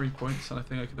like 3 points, and I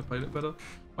think I could have played it better.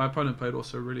 My opponent played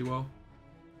also really well.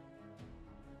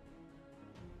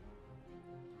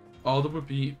 Ardle would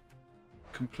be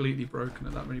completely broken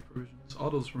at that many provisions.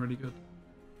 Ardle's really good.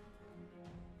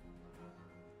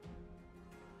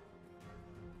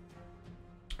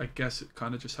 I guess it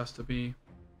kind of just has to be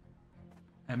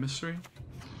Emissary.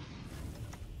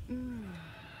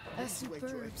 A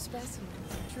superb specimen,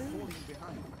 true.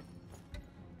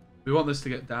 We want this to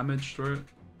get damaged through it.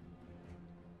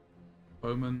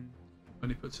 Bowman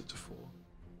only puts it to 4.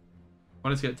 I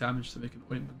want it to get damaged to make an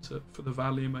ointment for the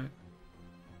value, mate.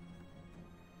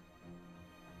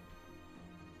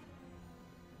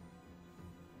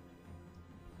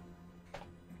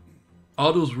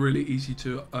 Ardle's really easy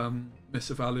to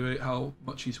misevaluate how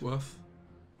much he's worth,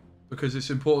 because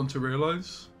it's important to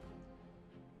realise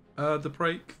the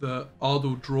break that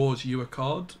Ardle draws you a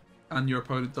card and your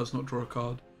opponent does not draw a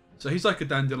card. So he's like a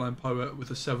Dandelion Poet with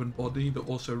a 7 body that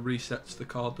also resets the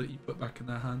card that you put back in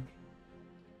their hand.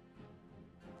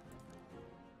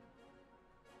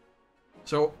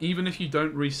 So even if you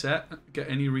don't get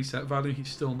any reset value, he's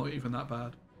still not even that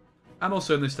bad. And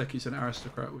also in this deck he's an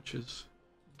Aristocrat, which is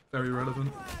very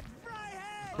relevant.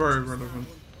 Very relevant.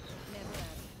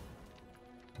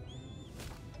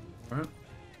 Alright.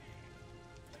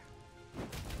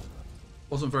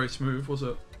 Wasn't very smooth, was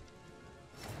it?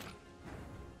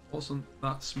 Wasn't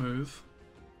that smooth.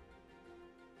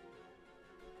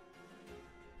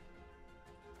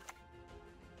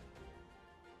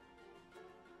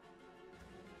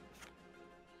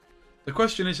 The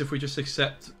question is if we just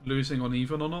accept losing on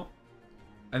even or not.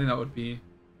 I think that would be a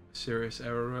serious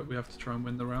error, right? We have to try and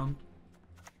win the round.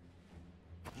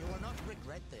 You will not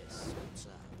regret this, sir.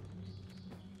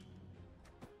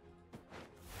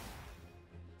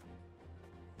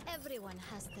 Everyone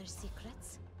has their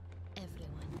secrets.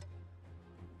 Everyone.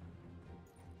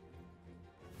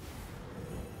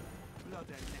 Blood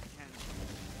and neck hand.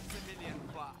 Familiar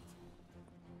plot.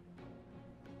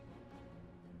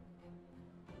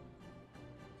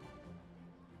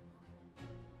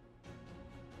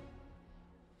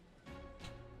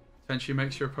 Potentially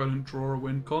makes your opponent draw a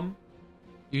win con.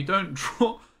 You don't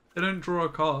draw. They don't draw a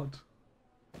card.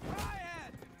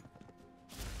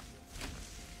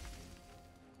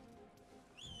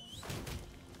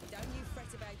 Don't you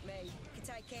fret about me. I can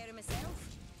take care of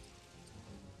myself.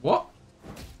 What?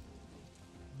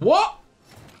 What?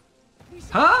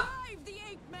 Huh? The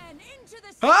ape man into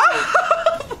the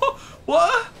Huh?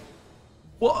 What?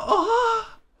 What?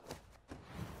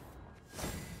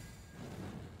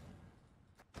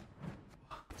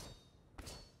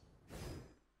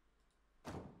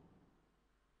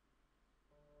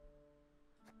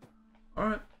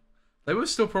 Alright. They were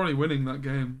still probably winning that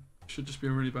game. Should just be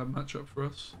a really bad matchup for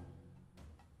us.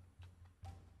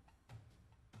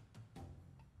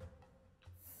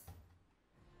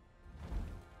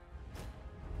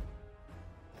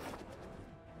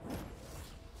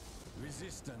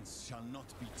 Resistance shall not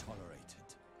be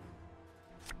tolerated.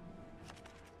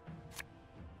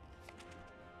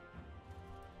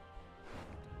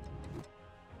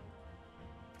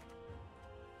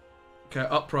 Okay,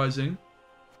 Uprising.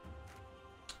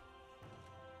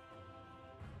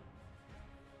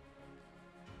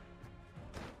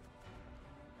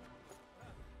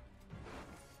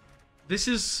 This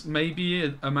is maybe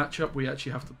a matchup we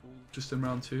actually have to pull just in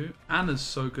round 2. Anna's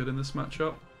so good in this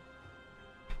matchup.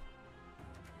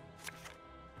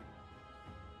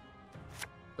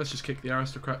 Let's just kick the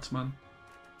Aristocrats, man.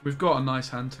 We've got a nice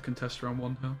hand to contest round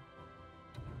 1 here.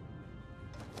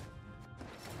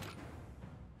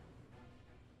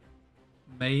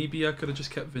 Maybe I could have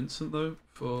just kept Vincent, though,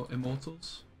 for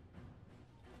Immortals.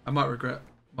 I might regret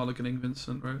mulliganing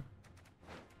Vincent, right?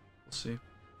 We'll see.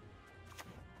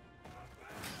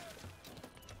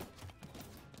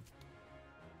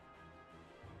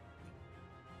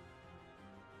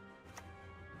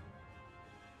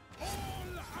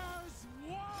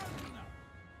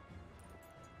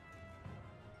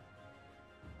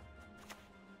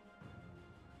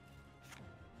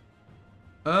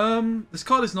 This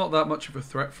card is not that much of a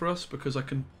threat for us because I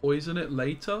can poison it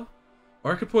later.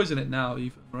 Or I could poison it now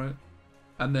even, right?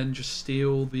 And then just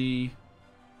steal the...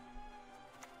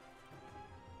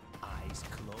 Eyes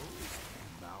closed,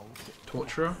 mouth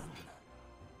Torturer.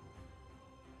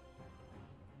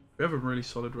 We have a really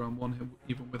solid round 1 here,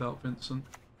 even without Vincent.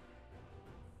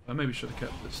 I maybe should have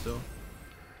kept it still.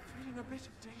 Feeling a bit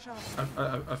of deja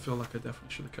vu. I feel like I definitely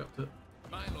should have kept it.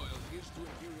 My loyalty is to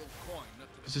Imperial coin, not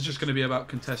to Because it's just going to be about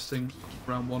contesting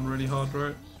round 1 really hard,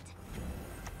 right?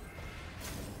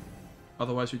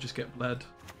 Otherwise we just get bled.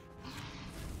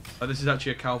 This is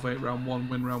actually a Calvate round 1,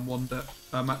 win round 1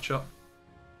 matchup.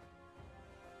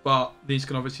 But these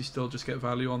can obviously still just get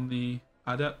value on the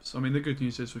Adepts. I mean, the good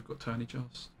news is we've got Tourney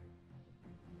Joust.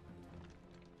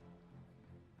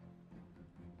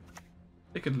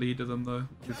 They can leader them though,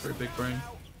 with a pretty big brain.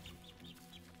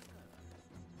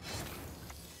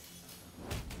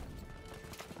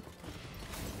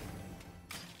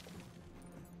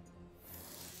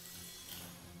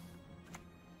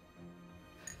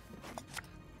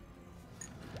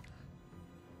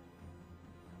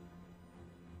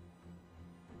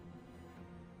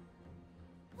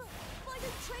 Why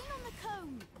don't train on the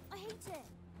cone? I hate it.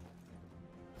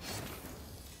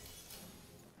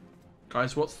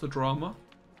 Guys, what's the drama?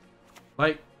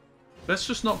 Like, Let's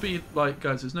just not be like,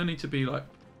 guys, there's no need to be like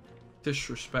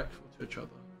disrespectful to each other.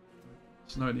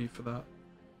 There's no need for that.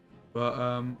 But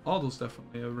Ardle's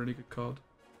definitely a really good card.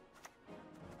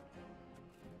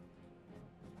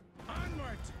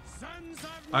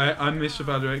 I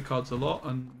misevaluate cards a lot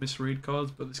and misread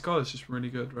cards, but this card is just really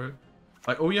good, right?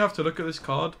 Like, all you have to look at this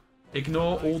card,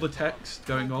 ignore all the text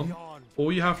going on.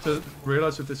 All you have to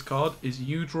realize with this card is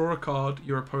you draw a card,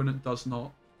 your opponent does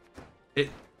not. It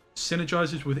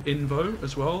synergizes with Invo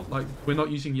as well. Like, we're not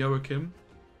using Joachim.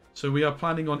 So we are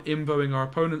planning on invoing our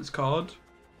opponent's card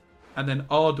and then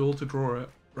Ardle to draw it,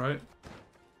 right?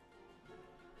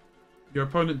 Your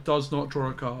opponent does not draw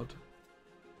a card.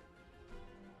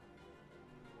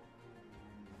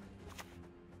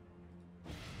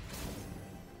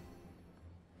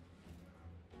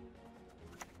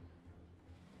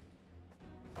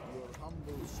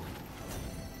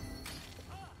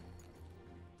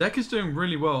 Deck is doing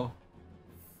really well.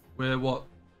 We're what,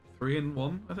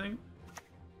 3-1, I think?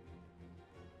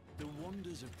 The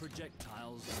wonders of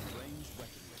projectiles and ranged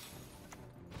weaponry.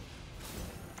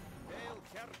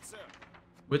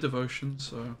 We're devotion,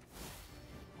 so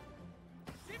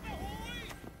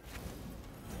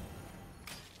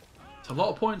it's a lot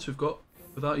of points we've got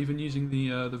without even using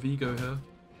the Vigo here to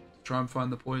try and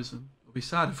find the poison. It'll be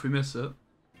sad if we miss it.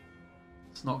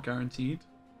 It's not guaranteed.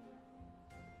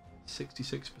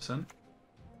 66%.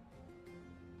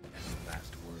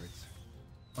 Last words.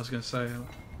 I was gonna say.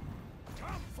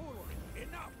 Come forward.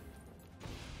 Enough.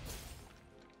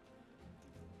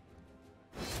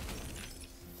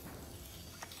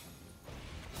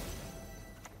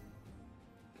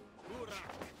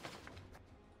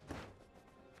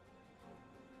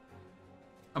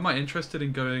 Am I interested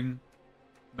in going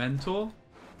Mentor?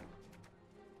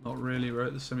 Not really, right?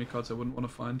 There's so many cards I wouldn't want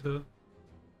to find here.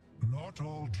 Not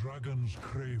all dragons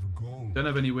crave gold. Don't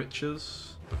have any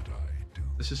witches. But I do.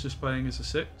 This is just playing as a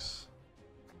 6.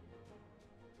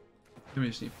 We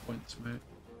just need points, mate.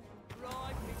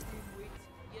 Bribe me, Wit.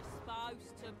 You're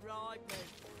supposed to bribe me.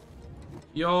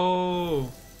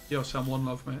 Yo! Yo, Sam, one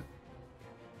love, mate.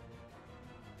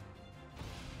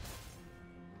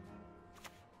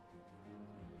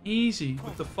 Easy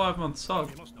with the 5-month sub.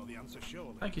 You must know the answer,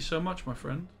 surely. Thank you so much, my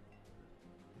friend.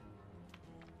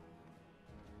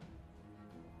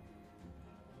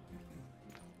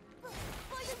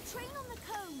 Why don't train on the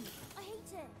cone? I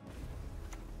hate it.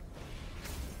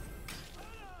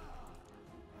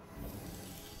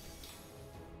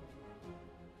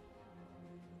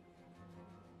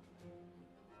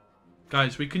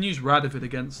 Guys, we can use Radovid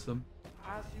against them.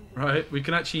 Right? We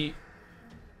can actually...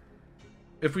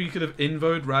 If we could have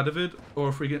invoed Radovid, or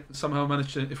if we get somehow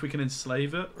manage to... If we can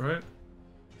enslave it, right?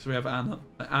 So we have Anna.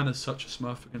 Like, Anna's such a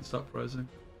smurf against Uprising.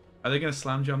 Are they going to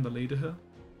slam jam the leader here?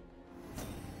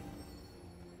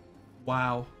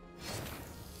 Wow.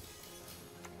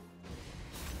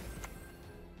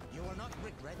 You will not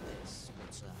regret this,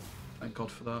 good sir. Thank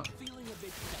God for that. Feeling a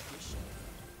bit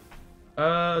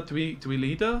peckish. Do we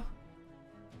lead her?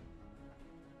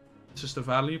 It's just a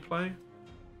value play.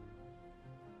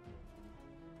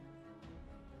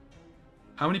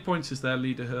 How many points is their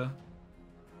leader here?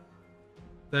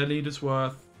 Their leader's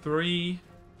worth 3,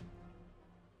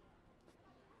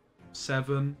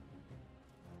 7.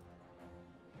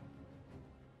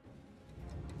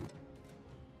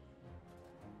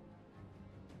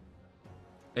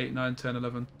 Eight, 9, 10,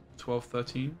 11, 12,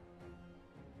 13.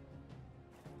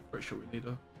 Pretty sure we lead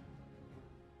her.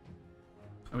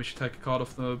 And we should take a card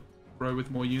off the row with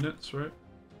more units, right?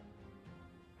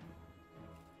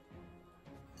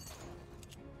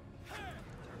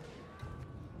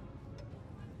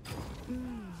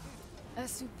 A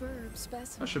superb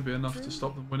specimen. That should be enough to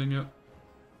stop them winning it.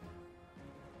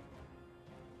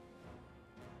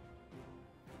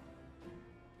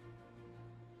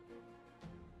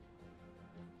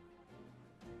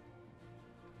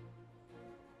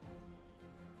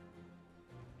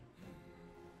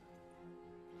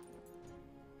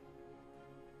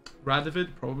 Radovid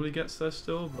probably gets there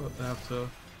still, but they have to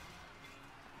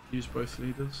use both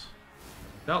leaders.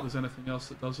 Doubt there's anything else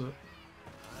that does it.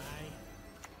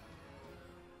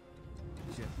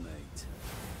 Checkmate.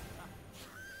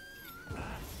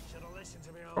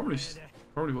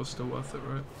 Probably was still worth it,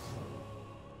 right?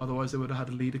 Otherwise they would have had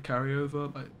a leader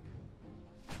carryover. Like,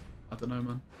 I don't know,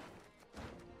 man.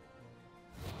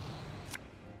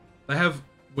 They have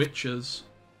witches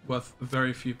worth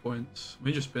very few points.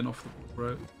 We just been off the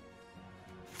board, right?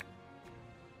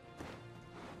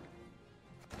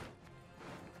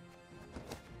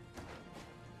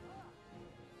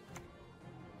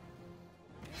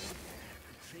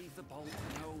 Retrieve the bolt.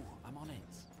 No, I'm on it.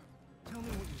 Tell me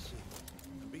what you see.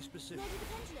 Be specific. specific. Maybe the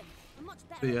pendulum. I'm much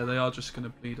better But yeah, at they that. are just going to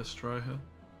bleed us dry here.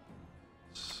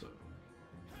 So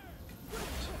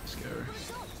scary.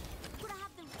 Could I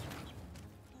have the...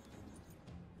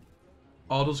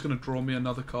 Ardle's going to draw me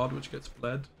another card which gets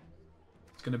bled.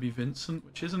 It's going to be Vincent,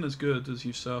 which isn't as good as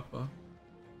Usurper.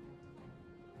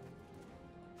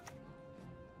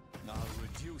 Now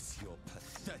reduce your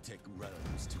pathetic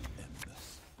realms to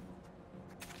embers.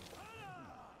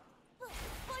 But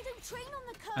I don't train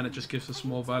on the code. And it just gives us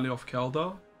more value off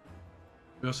Kaldar.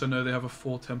 We also know they have a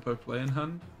 4-tempo play in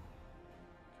hand.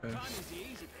 Okay. Time is the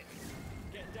easy bit.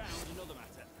 Getting down is another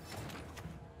matter.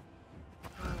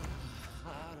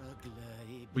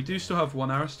 We do still have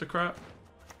one aristocrat.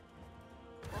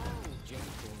 Gentlemen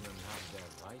have their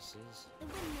vices. The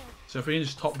windmill. So if we can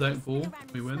just top deck ball, Spin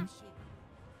around we and win. smash you.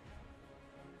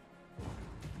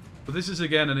 But this is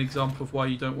again an example of why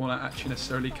you don't want to actually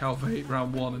necessarily Calvate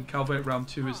round 1, and Calvate round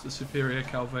 2 is the superior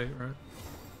Calvate, right?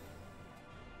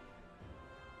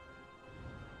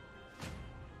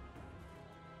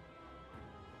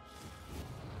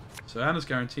 So Anna's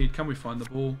guaranteed. Can we find the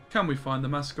ball? Can we find the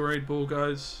Masquerade ball,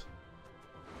 guys?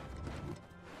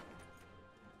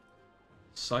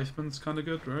 Scytheman's kind of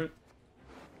good, right?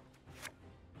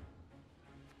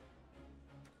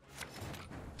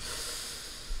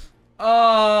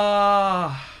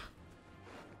 Ah.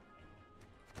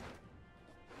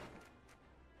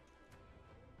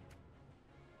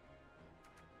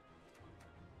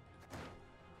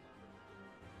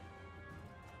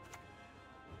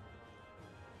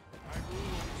 My rule will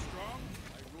be strong,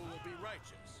 my rule will be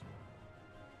righteous.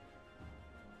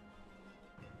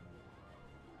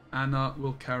 Anna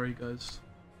will carry, guys.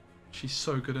 She's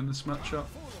so good in this matchup.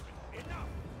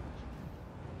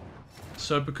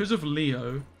 So because of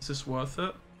Leo, is this worth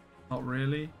it? Not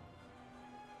really.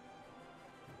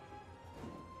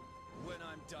 When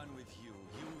I'm done with you,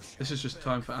 you shall This is just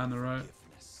time for Anna, right?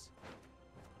 forgiveness.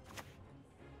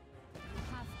 You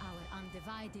have our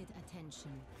undivided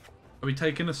attention. Are we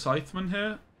taking a Scytheman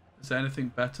here? Is there anything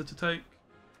better to take?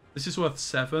 This is worth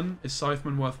 7. Is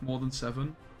Scytheman worth more than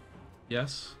 7?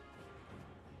 Yes.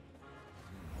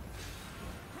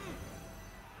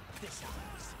 This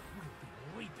eyes will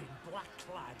be weeping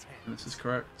black-clad And hands. this is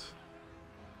correct.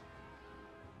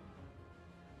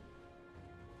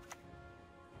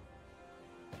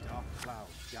 Dark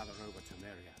clouds gather over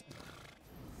Temeria.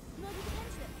 Maybe the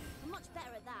pendulum. I'm much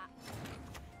better at that.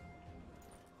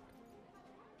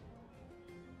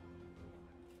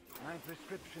 My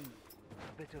prescription,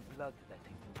 a bit of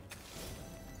bloodletting.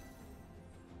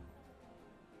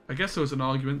 I guess there was an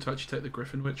argument to actually take the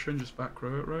Griffin Witcher and just back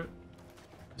row it, right?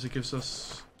 Because it gives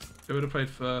us... It would have played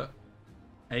for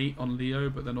 8 on Leo,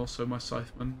 but then also my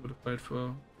Scytheman would have played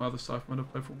for... My other Scytheman would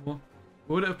have played for more.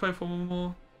 Would it have played for one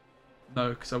more? No,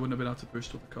 because I wouldn't have been able to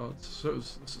boost all the cards. So it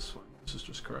was, this is fine. This is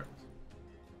just correct.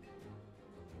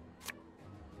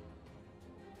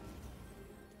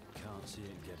 Can't see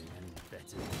it getting any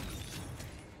better.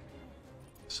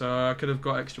 So I could have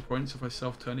got extra points if I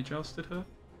self-tourney jousted her.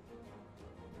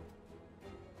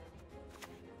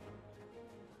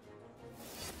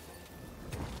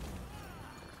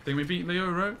 I think we beat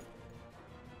Leo, right?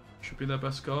 Should be their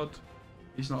best guard.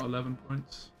 He's not 11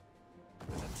 points. A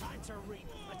time to reap,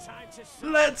 a time to sow.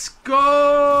 Let's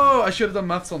go! I should have done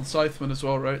maths on Scytheman as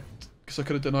well, right? Because I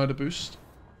could have denied a boost.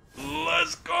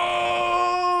 Let's go!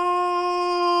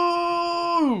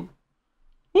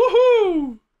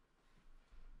 Woohoo!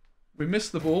 We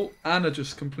missed the ball. Anna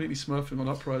just completely smurfing on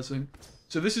Uprising.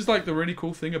 So this is like the really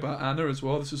cool thing about Anna as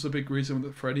well. This is a big reason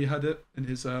that Freddie had it in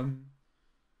his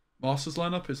Masters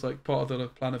lineup. It's like part of the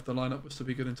plan of the lineup was to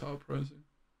be good into Uprising.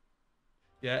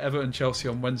 Yeah, Everton Chelsea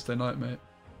on Wednesday night, mate.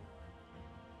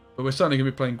 But we're certainly going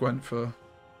to be playing Gwent for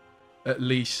at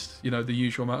least, you know, the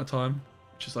usual amount of time,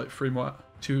 which is like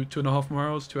 2.5 more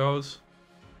hours, 2 hours.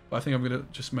 But I think I'm going to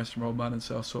just message my old man and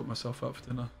say I'll sort myself out for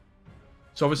dinner.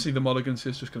 So obviously the mulligans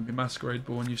is just going to be Masquerade,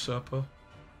 Ball, and Usurper.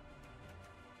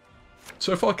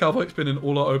 So far Calvite's been in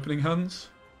all our opening hands.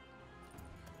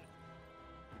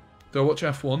 Did I watch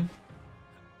F1?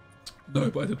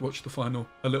 No, but I did watch the final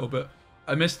a little bit.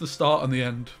 I missed the start and the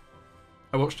end.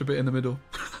 I watched a bit in the middle.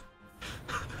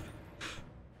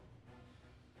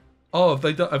 Oh,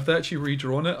 have they actually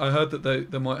redrawn it? I heard that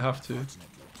they might have to.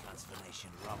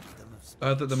 I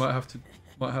heard that they might have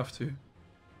to.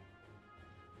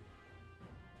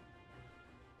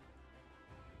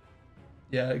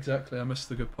 Yeah, exactly. I missed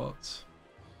the good parts.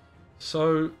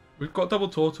 So we've got double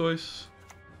tortoise.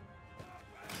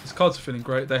 These cards are feeling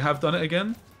great. They have done it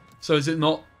again. So is it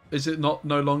not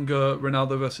no longer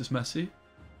Ronaldo versus Messi?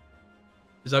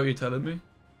 Is that what you're telling me?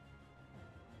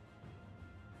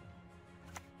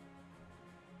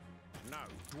 No,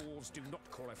 dwarves do not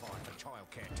qualify for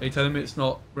childcare. Are you telling me it's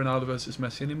not Ronaldo versus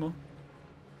Messi anymore?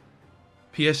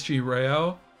 PSG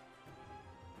Real?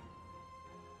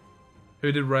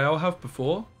 Who did Real have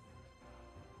before?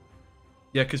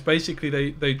 Yeah, because basically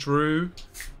they drew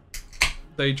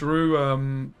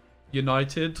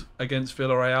United against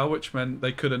Villarreal, which meant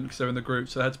they couldn't because they're in the group,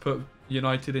 so they had to put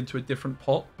United into a different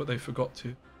pot, but they forgot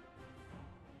to.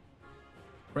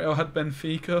 Real had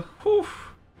Benfica. Whew.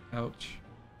 Ouch.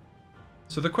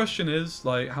 So the question is,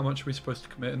 like, how much are we supposed to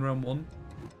commit in round 1?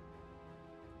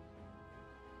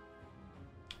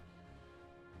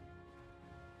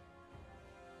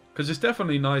 Because it's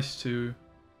definitely nice to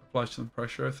apply some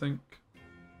pressure, I think.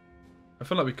 I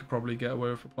feel like we could probably get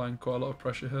away with applying quite a lot of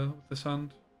pressure here with this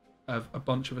hand. I have a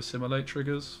bunch of assimilate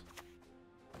triggers.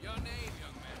 Your name,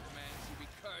 young man, demands you be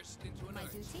cursed into an My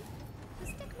earth. duty? To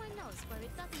stick my nose where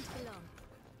it doesn't belong.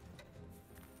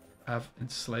 I have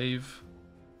enslave.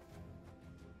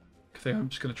 I think I'm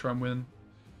just going to try and win.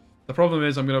 The problem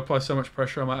is I'm going to apply so much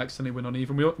pressure I might accidentally win on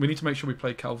even. We need to make sure we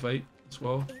play Calvate as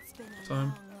well. It's been a Time.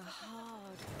 long, hard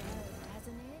road,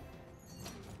 hasn't it?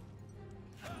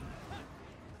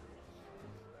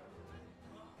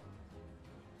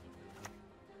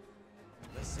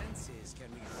 The senses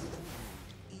can be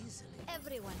fooled easily.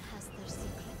 Everyone has their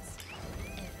secrets.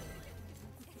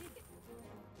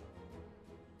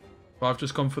 But I've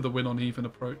just gone for the win on even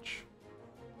approach.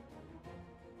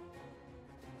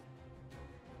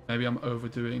 Maybe I'm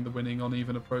overdoing the winning on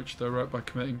even approach though, right, by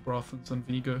committing Brothens and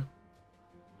Vigo.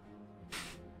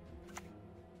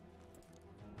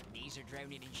 Knees are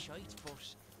drowning in shite, but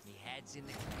me head's in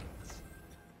the clouds.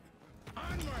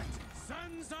 Onward,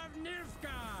 sons of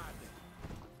Nilfgaard!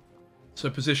 So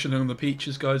positioning on the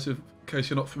peaches, guys, in case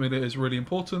you're not familiar, is really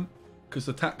important because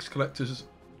the tax collectors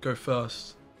go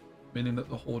first, meaning that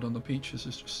the horde on the peaches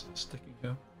is just sticking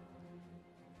here.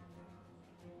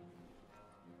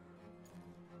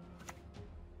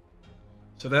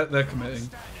 So they're committing,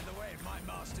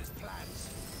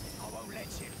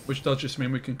 which does just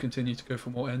mean we can continue to go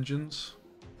for more engines.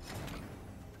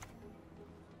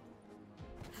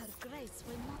 Her grace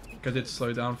will not be I did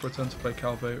slow down for a turn to play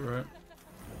Calvate, right?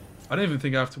 I don't even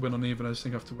think I have to win on even, I just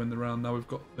think I have to win the round. Now we've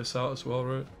got this out as well,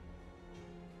 right?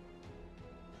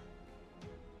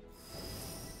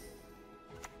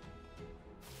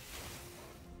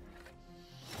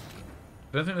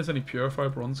 I don't think there's any Purify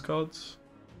bronze cards.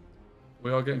 We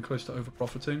are getting close to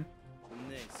over-profiting.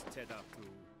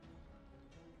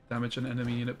 Damage an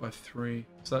enemy unit by 3.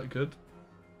 Is that good?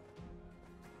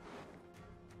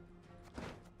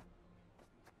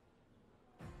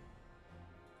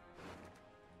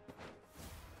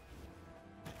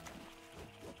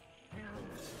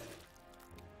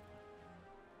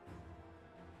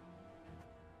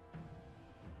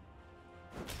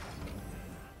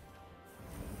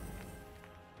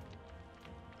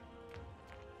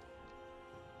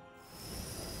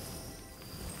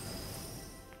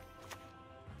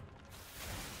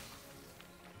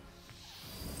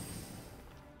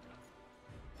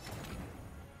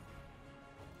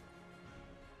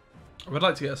 I would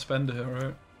like to get a spender here,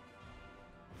 right?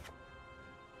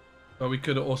 But we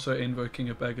could also invoke King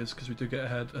of Beggars because we do get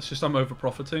ahead. It's just I'm over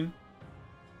profiting.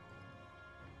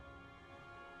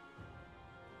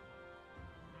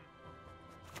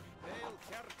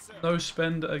 No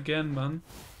spend again, man.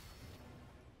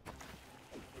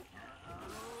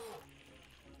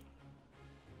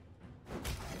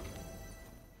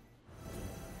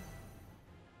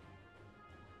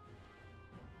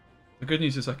 The good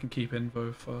news is I can keep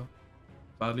Invo for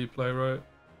value play, right?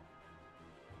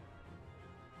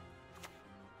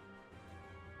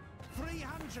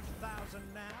 300,000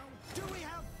 now. Do we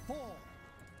have 4?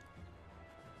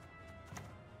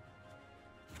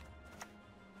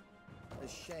 The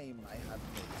shame I have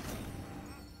made.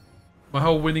 My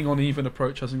whole winning on even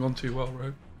approach hasn't gone too well,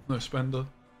 right? No spender.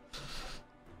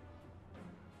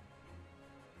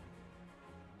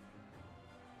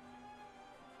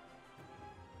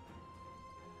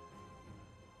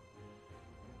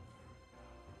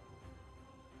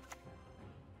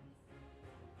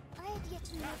 I had yet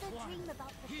another dream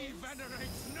about the He things.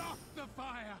 venerates not the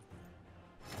fire.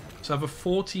 So I have a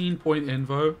 14-point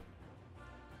invo.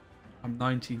 I'm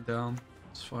 19 down.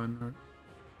 It's fine, right?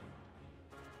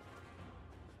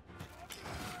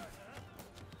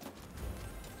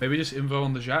 Maybe just invo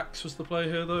on the Jax was the play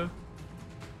here, though.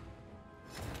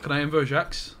 Can I invo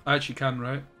Jax? I actually can,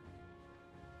 right?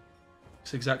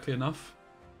 It's exactly enough.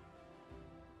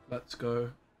 Let's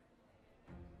go.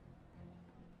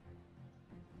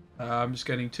 I'm just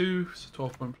getting 2. It's a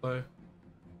 12-point play.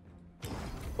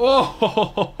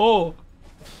 Oh!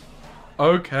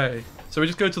 Okay. So we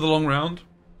just go to the long round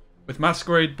with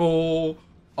Masquerade Ball,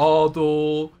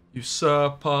 Ardor,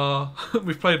 Usurper.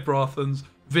 We've played Brathens,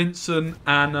 Vincent,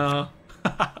 Anna,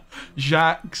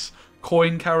 Jax,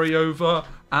 Coin Carryover,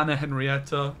 Anna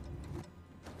Henrietta.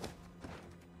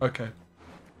 Okay.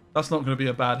 That's not going to be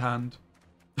a bad hand.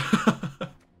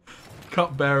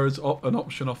 Cupbearer's an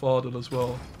option off Ardor as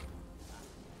well.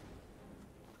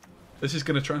 This is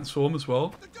going to transform as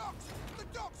well.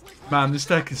 Man, this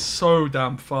deck is so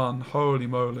damn fun. Holy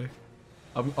moly.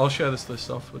 I'll share this list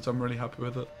afterwards. I'm really happy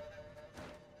with it.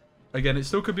 Again, it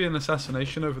still could be an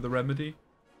assassination over the remedy.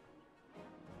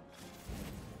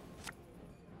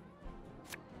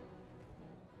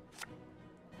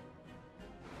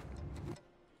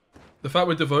 The fact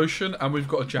we're Devotion and we've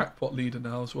got a jackpot leader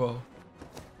now as well.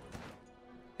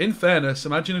 In fairness,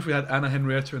 imagine if we had Anna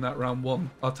Henrietta in that round 1.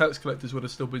 Our tax collectors would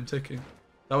have still been ticking.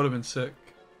 That would have been sick.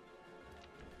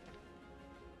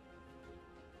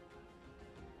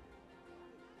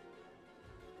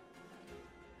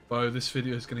 Whoa, this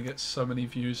video is going to get so many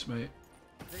views, mate.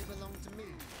 They belong to me,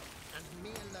 and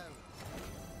me alone.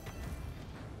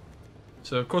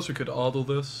 So, of course, we could Ardle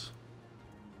this.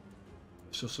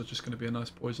 It's also just going to be a nice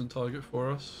poison target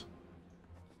for us.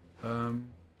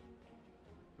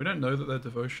 We don't know that they're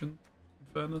Devotion,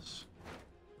 in fairness.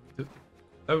 They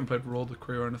haven't played Royal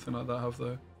Decree or anything like that, have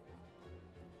they?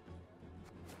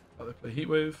 Oh, they play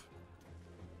Heatwave.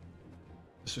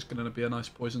 It's just going to be a nice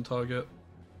poison target.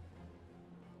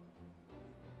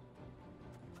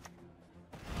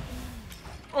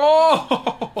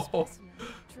 Oh!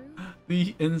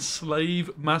 The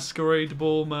Enslave Masquerade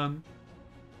Ball, man.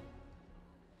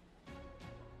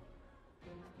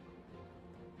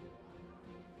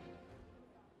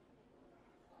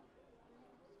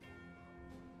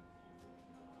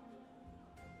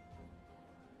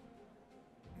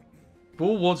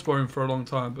 Ball was boring for a long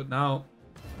time, but now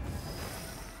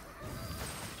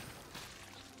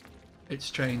it's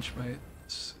changed, mate.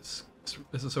 It's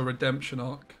a redemption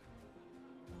arc.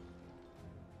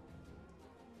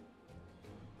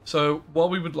 So while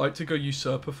we would like to go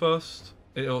Usurper first,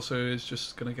 it also is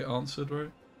just going to get answered, right?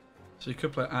 So you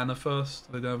could play Anna first.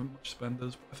 They don't have much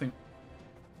spenders. I think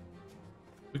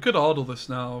we could Ardle this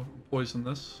now and poison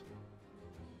this.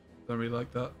 Don't really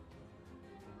like that.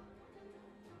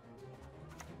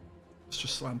 It's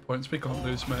just slam points. We can't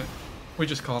lose, mate. We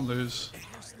just can't lose.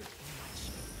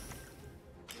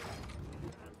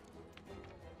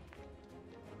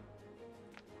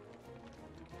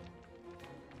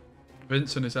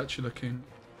 Vincent is actually looking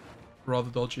rather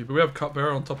dodgy, but we have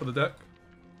Cupbearer on top of the deck.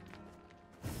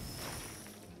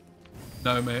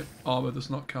 No, mate. Armor does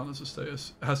not count as a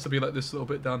status. It has to be like this little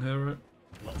bit down here, right?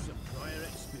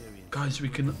 Guys, we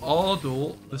can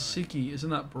Ardle the Siggy. Isn't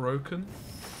that broken?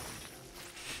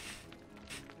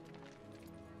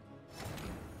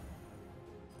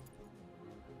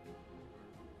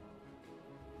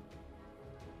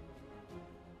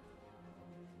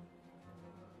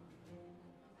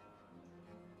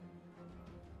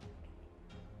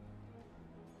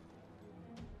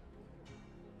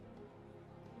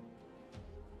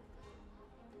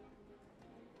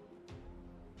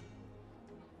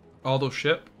 Ardle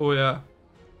ship? Oh yeah.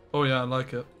 Oh yeah, I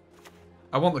like it.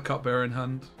 I want the Cupbearer in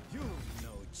hand. You've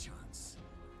no chance.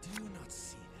 Do you not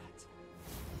see that?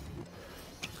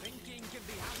 Drinking can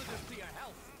be hazardous to your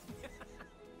health.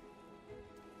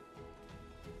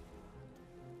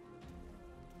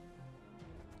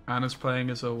 Anna's playing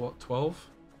as a what, 12?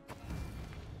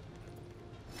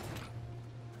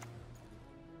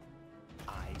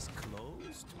 Eyes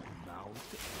closed,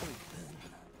 mouth open.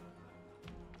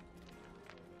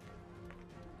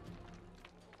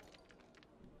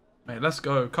 Mate, let's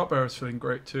go. Cupbearer's feeling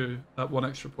great too. That one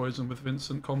extra poison with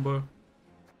Vincent combo.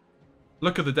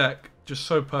 Look at the deck. Just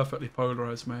so perfectly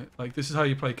polarized, mate. Like, this is how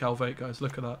you play Calvate, guys.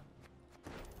 Look at that.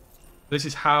 This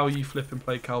is how you flip and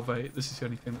play Calvate. This is the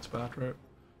only thing that's bad, right?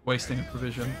 Wasting a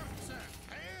provision.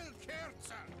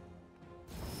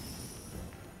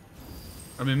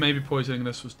 I mean, maybe poisoning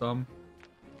this was dumb,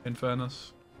 in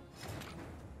fairness.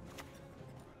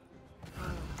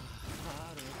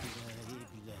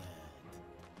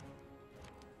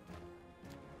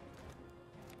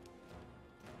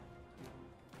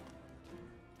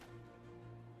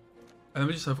 And then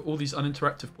we just have all these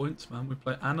uninteractive points, man. We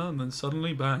play Anna and then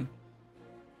suddenly, bang.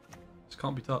 This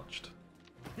can't be touched.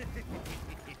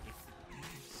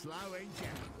 Slow and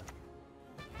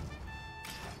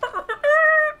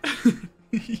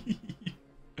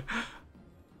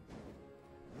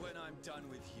When I'm done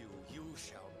with you, you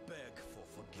shall beg for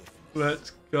forgiveness.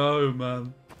 Let's go,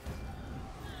 man.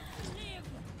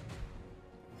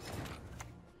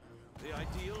 The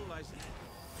ideal lies ahead.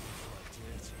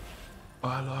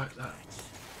 I like that.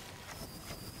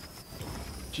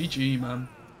 GG, man.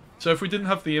 So if we didn't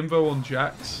have the invo on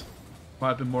Jax, might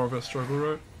have been more of a struggle,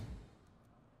 right?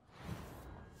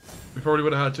 We probably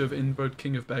would have had to have invoed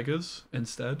King of Beggars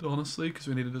instead, honestly, because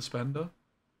we needed a spender.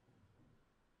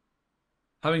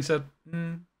 Having said,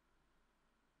 might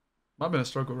have been a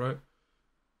struggle, right?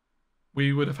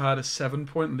 We would have had a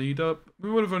 7-point lead up. We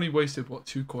would have only wasted, what,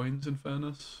 2 coins in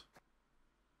fairness?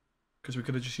 Because we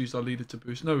could have just used our leader to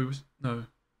boost. No, no,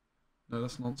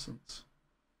 that's nonsense.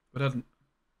 We'd had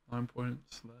 9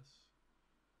 points less.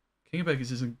 King of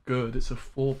Beggars isn't good. It's a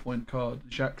 4-point card.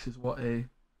 Jax is what, a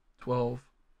 12.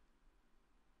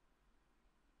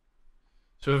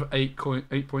 So we have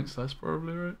 8 points less,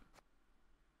 probably, right?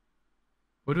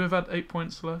 Would we have had 8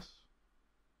 points less?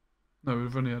 No,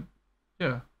 we've only had...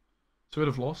 Yeah. So we'd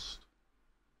have lost.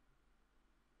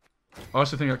 I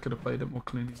also think I could have played it more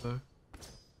cleanly, though.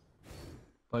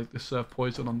 Like, this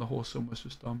poison on the horse was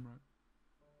just dumb, right?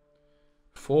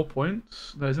 4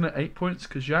 points? No, isn't it 8 points?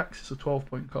 Because Jax is a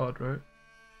 12-point card, right?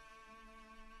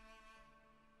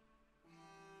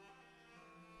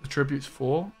 The tribute's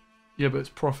 4? Yeah, but it's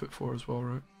profit 4 as well,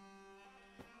 right?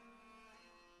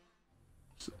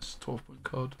 So it's a 12-point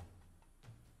card.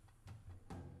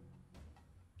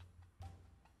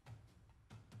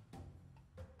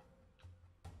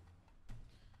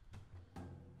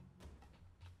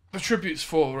 The tribute's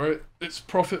 4, right? It's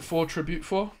profit 4, tribute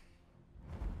 4.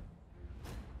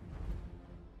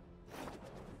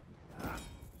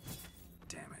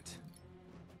 Damn it.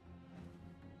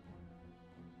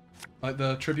 Like,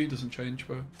 the tribute doesn't change,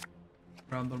 bro.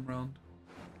 Round on round.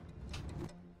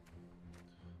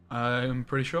 I'm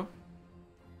pretty sure.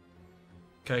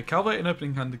 Okay, Calvate in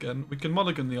opening hand again. We can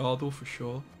mulligan the Ardor for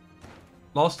sure.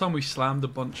 Last time we slammed a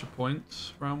bunch of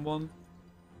points, round 1.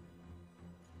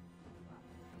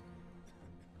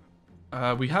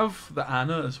 We have the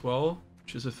Anna as well,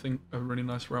 which is, I think, a really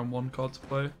nice round 1 card to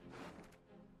play.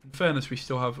 In fairness, we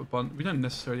still have a bunch. We don't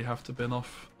necessarily have to bin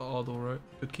off the Ardor, right?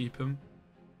 We could keep him.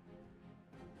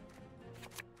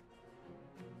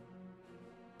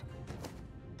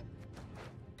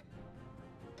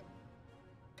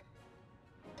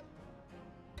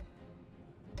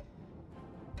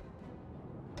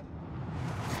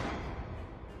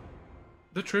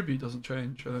 The tribute doesn't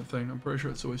change, I don't think. I'm pretty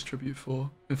sure it's always tribute 4.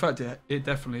 In fact, it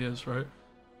definitely is, right?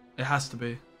 It has to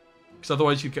be. Because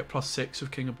otherwise you get +6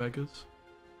 of King of Beggars.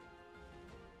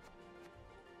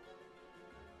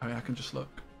 I mean, I can just look.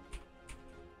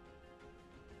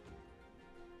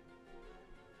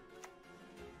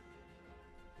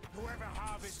 Whoever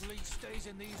harvests least stays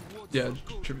in these woods. Yeah,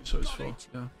 tribute so is 4.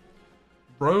 Yeah.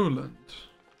 Roland.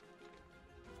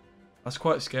 That's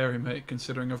quite scary, mate,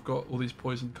 considering I've got all these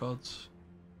poison cards.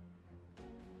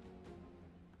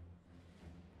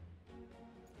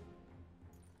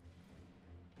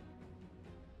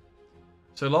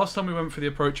 So last time we went for the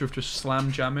approach of just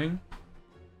slam jamming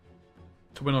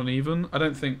to win on even. I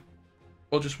don't think,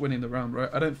 or just winning the round, right?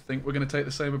 I don't think we're going to take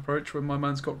the same approach when my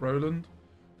man's got Roland.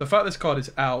 The fact this card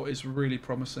is out is really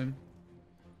promising,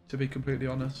 to be completely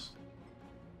honest.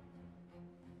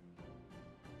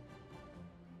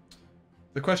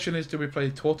 The question is, do we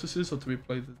play Tortoises or do we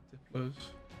play the Diplos?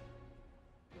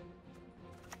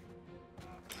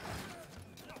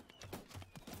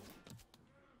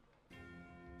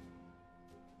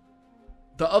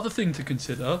 The other thing to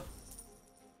consider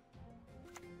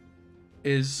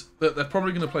is that they're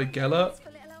probably going to play Geller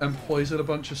and poison a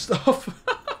bunch of stuff.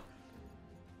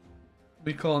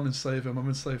 We can't enslave him. I'm going to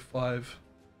enslave 5.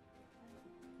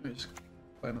 Let me just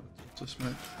play another Tortoise,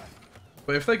 mate.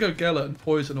 But if they go Geller and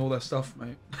poison all their stuff,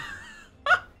 mate.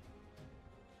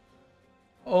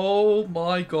 Oh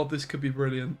my god, this could be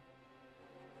brilliant.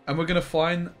 And we're going to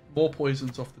find more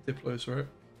poisons off the Diplos, right?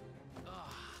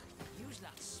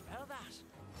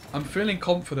 I'm feeling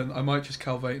confident I might just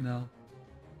Calvate now.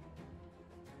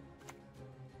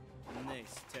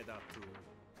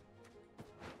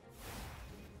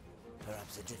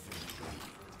 Perhaps a different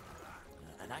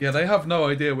yeah, they have no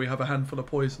idea we have a handful of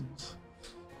poisons.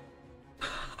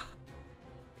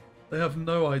 They have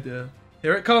no idea.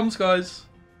 Here it comes, guys.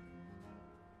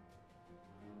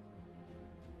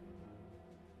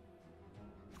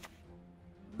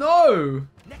 No!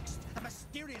 Next, a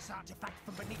mysterious artifact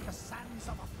from beneath the sands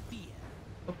of a fear.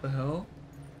 What the hell?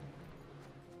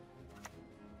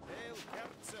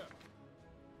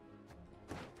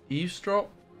 Eavesdrop?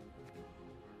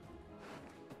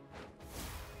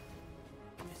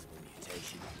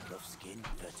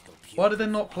 Why did they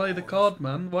not play the card,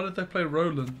 man? Why did they play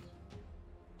Roland?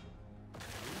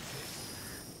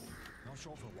 Not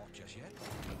sure for what just yet.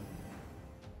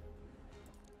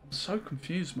 I'm so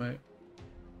confused, mate.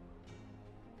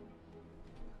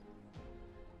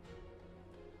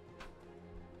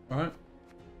 Alright.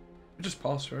 We just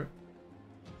pass through.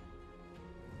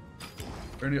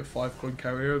 We're only at 5 coin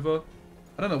carryover.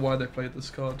 I don't know why they played this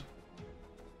card.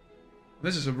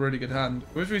 This is a really good hand.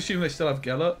 If we assume they still have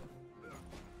Gellert.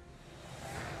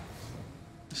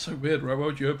 It's so weird, right? Why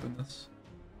would you open this?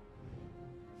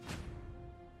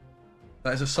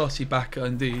 That is a saucy backer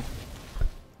indeed.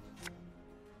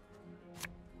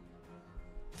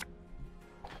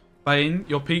 Bane,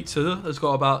 your pizza has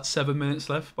got about 7 minutes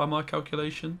left by my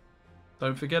calculation.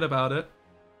 Don't forget about it.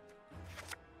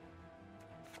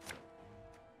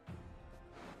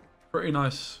 Pretty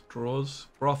nice draws.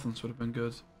 Brothans would have been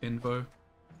good. Invo.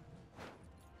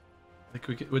 I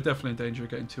think we're definitely in danger of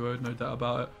getting 2-0'd, no doubt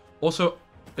about it. Also,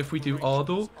 if we do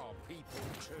Ardle,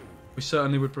 we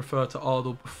certainly would prefer to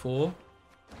Ardle before.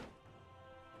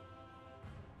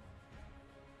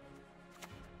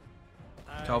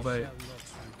 Calvate.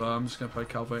 But I'm just going to play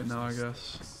Calvate now, I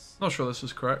guess. Not sure this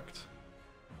was correct.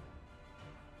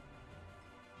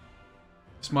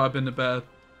 This might have been a better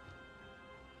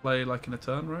play, like in a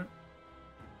turn, right?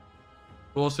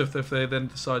 But also, if they then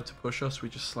decide to push us, we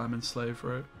just slam Enslave,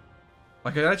 right?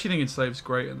 Like, I actually think Enslave's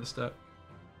great in this deck.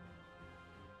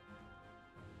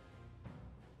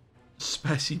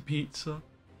 Spessy pizza.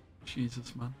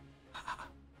 Jesus, man.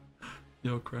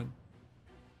 Yo, Kren.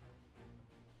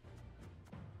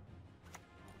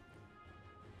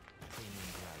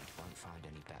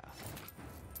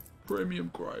 Premium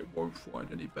grade won't find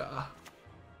any better.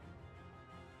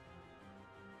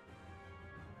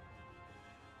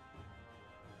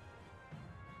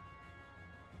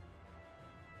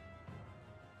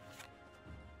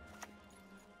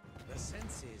 The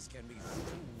senses can be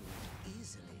fooled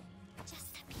easily.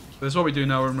 This is what we do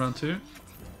now. We're in round 2.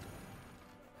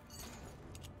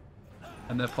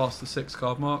 And they're past the 6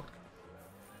 card mark.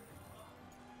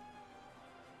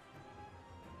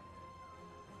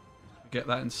 Get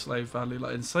that Enslave value.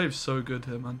 Like, Enslave's so good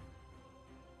here, man.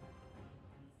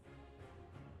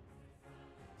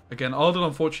 Again, Arden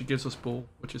unfortunately gives us ball,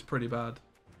 which is pretty bad.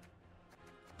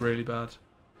 Really bad.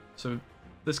 So,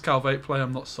 this Calvate play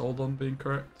I'm not sold on being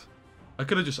correct. I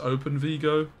could have just opened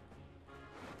Vigo and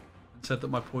said that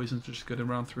my poisons are just good in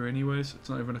round 3 anyway, so it's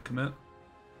not even a commit.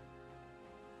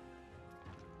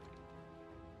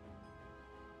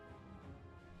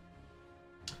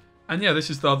 And yeah, this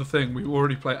is the other thing. We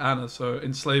already play Anna, so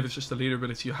Enslave is just a leader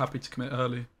ability. You're happy to commit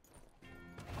early.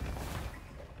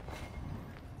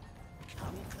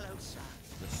 Come closer.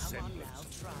 Come on now,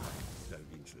 try. Don't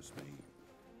interest me.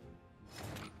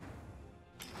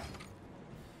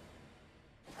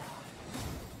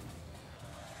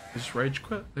 They just rage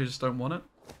quit. They just don't want it.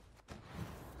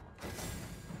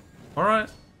 Alright.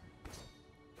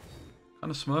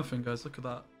 Kind of smurfing, guys. Look at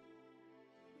that.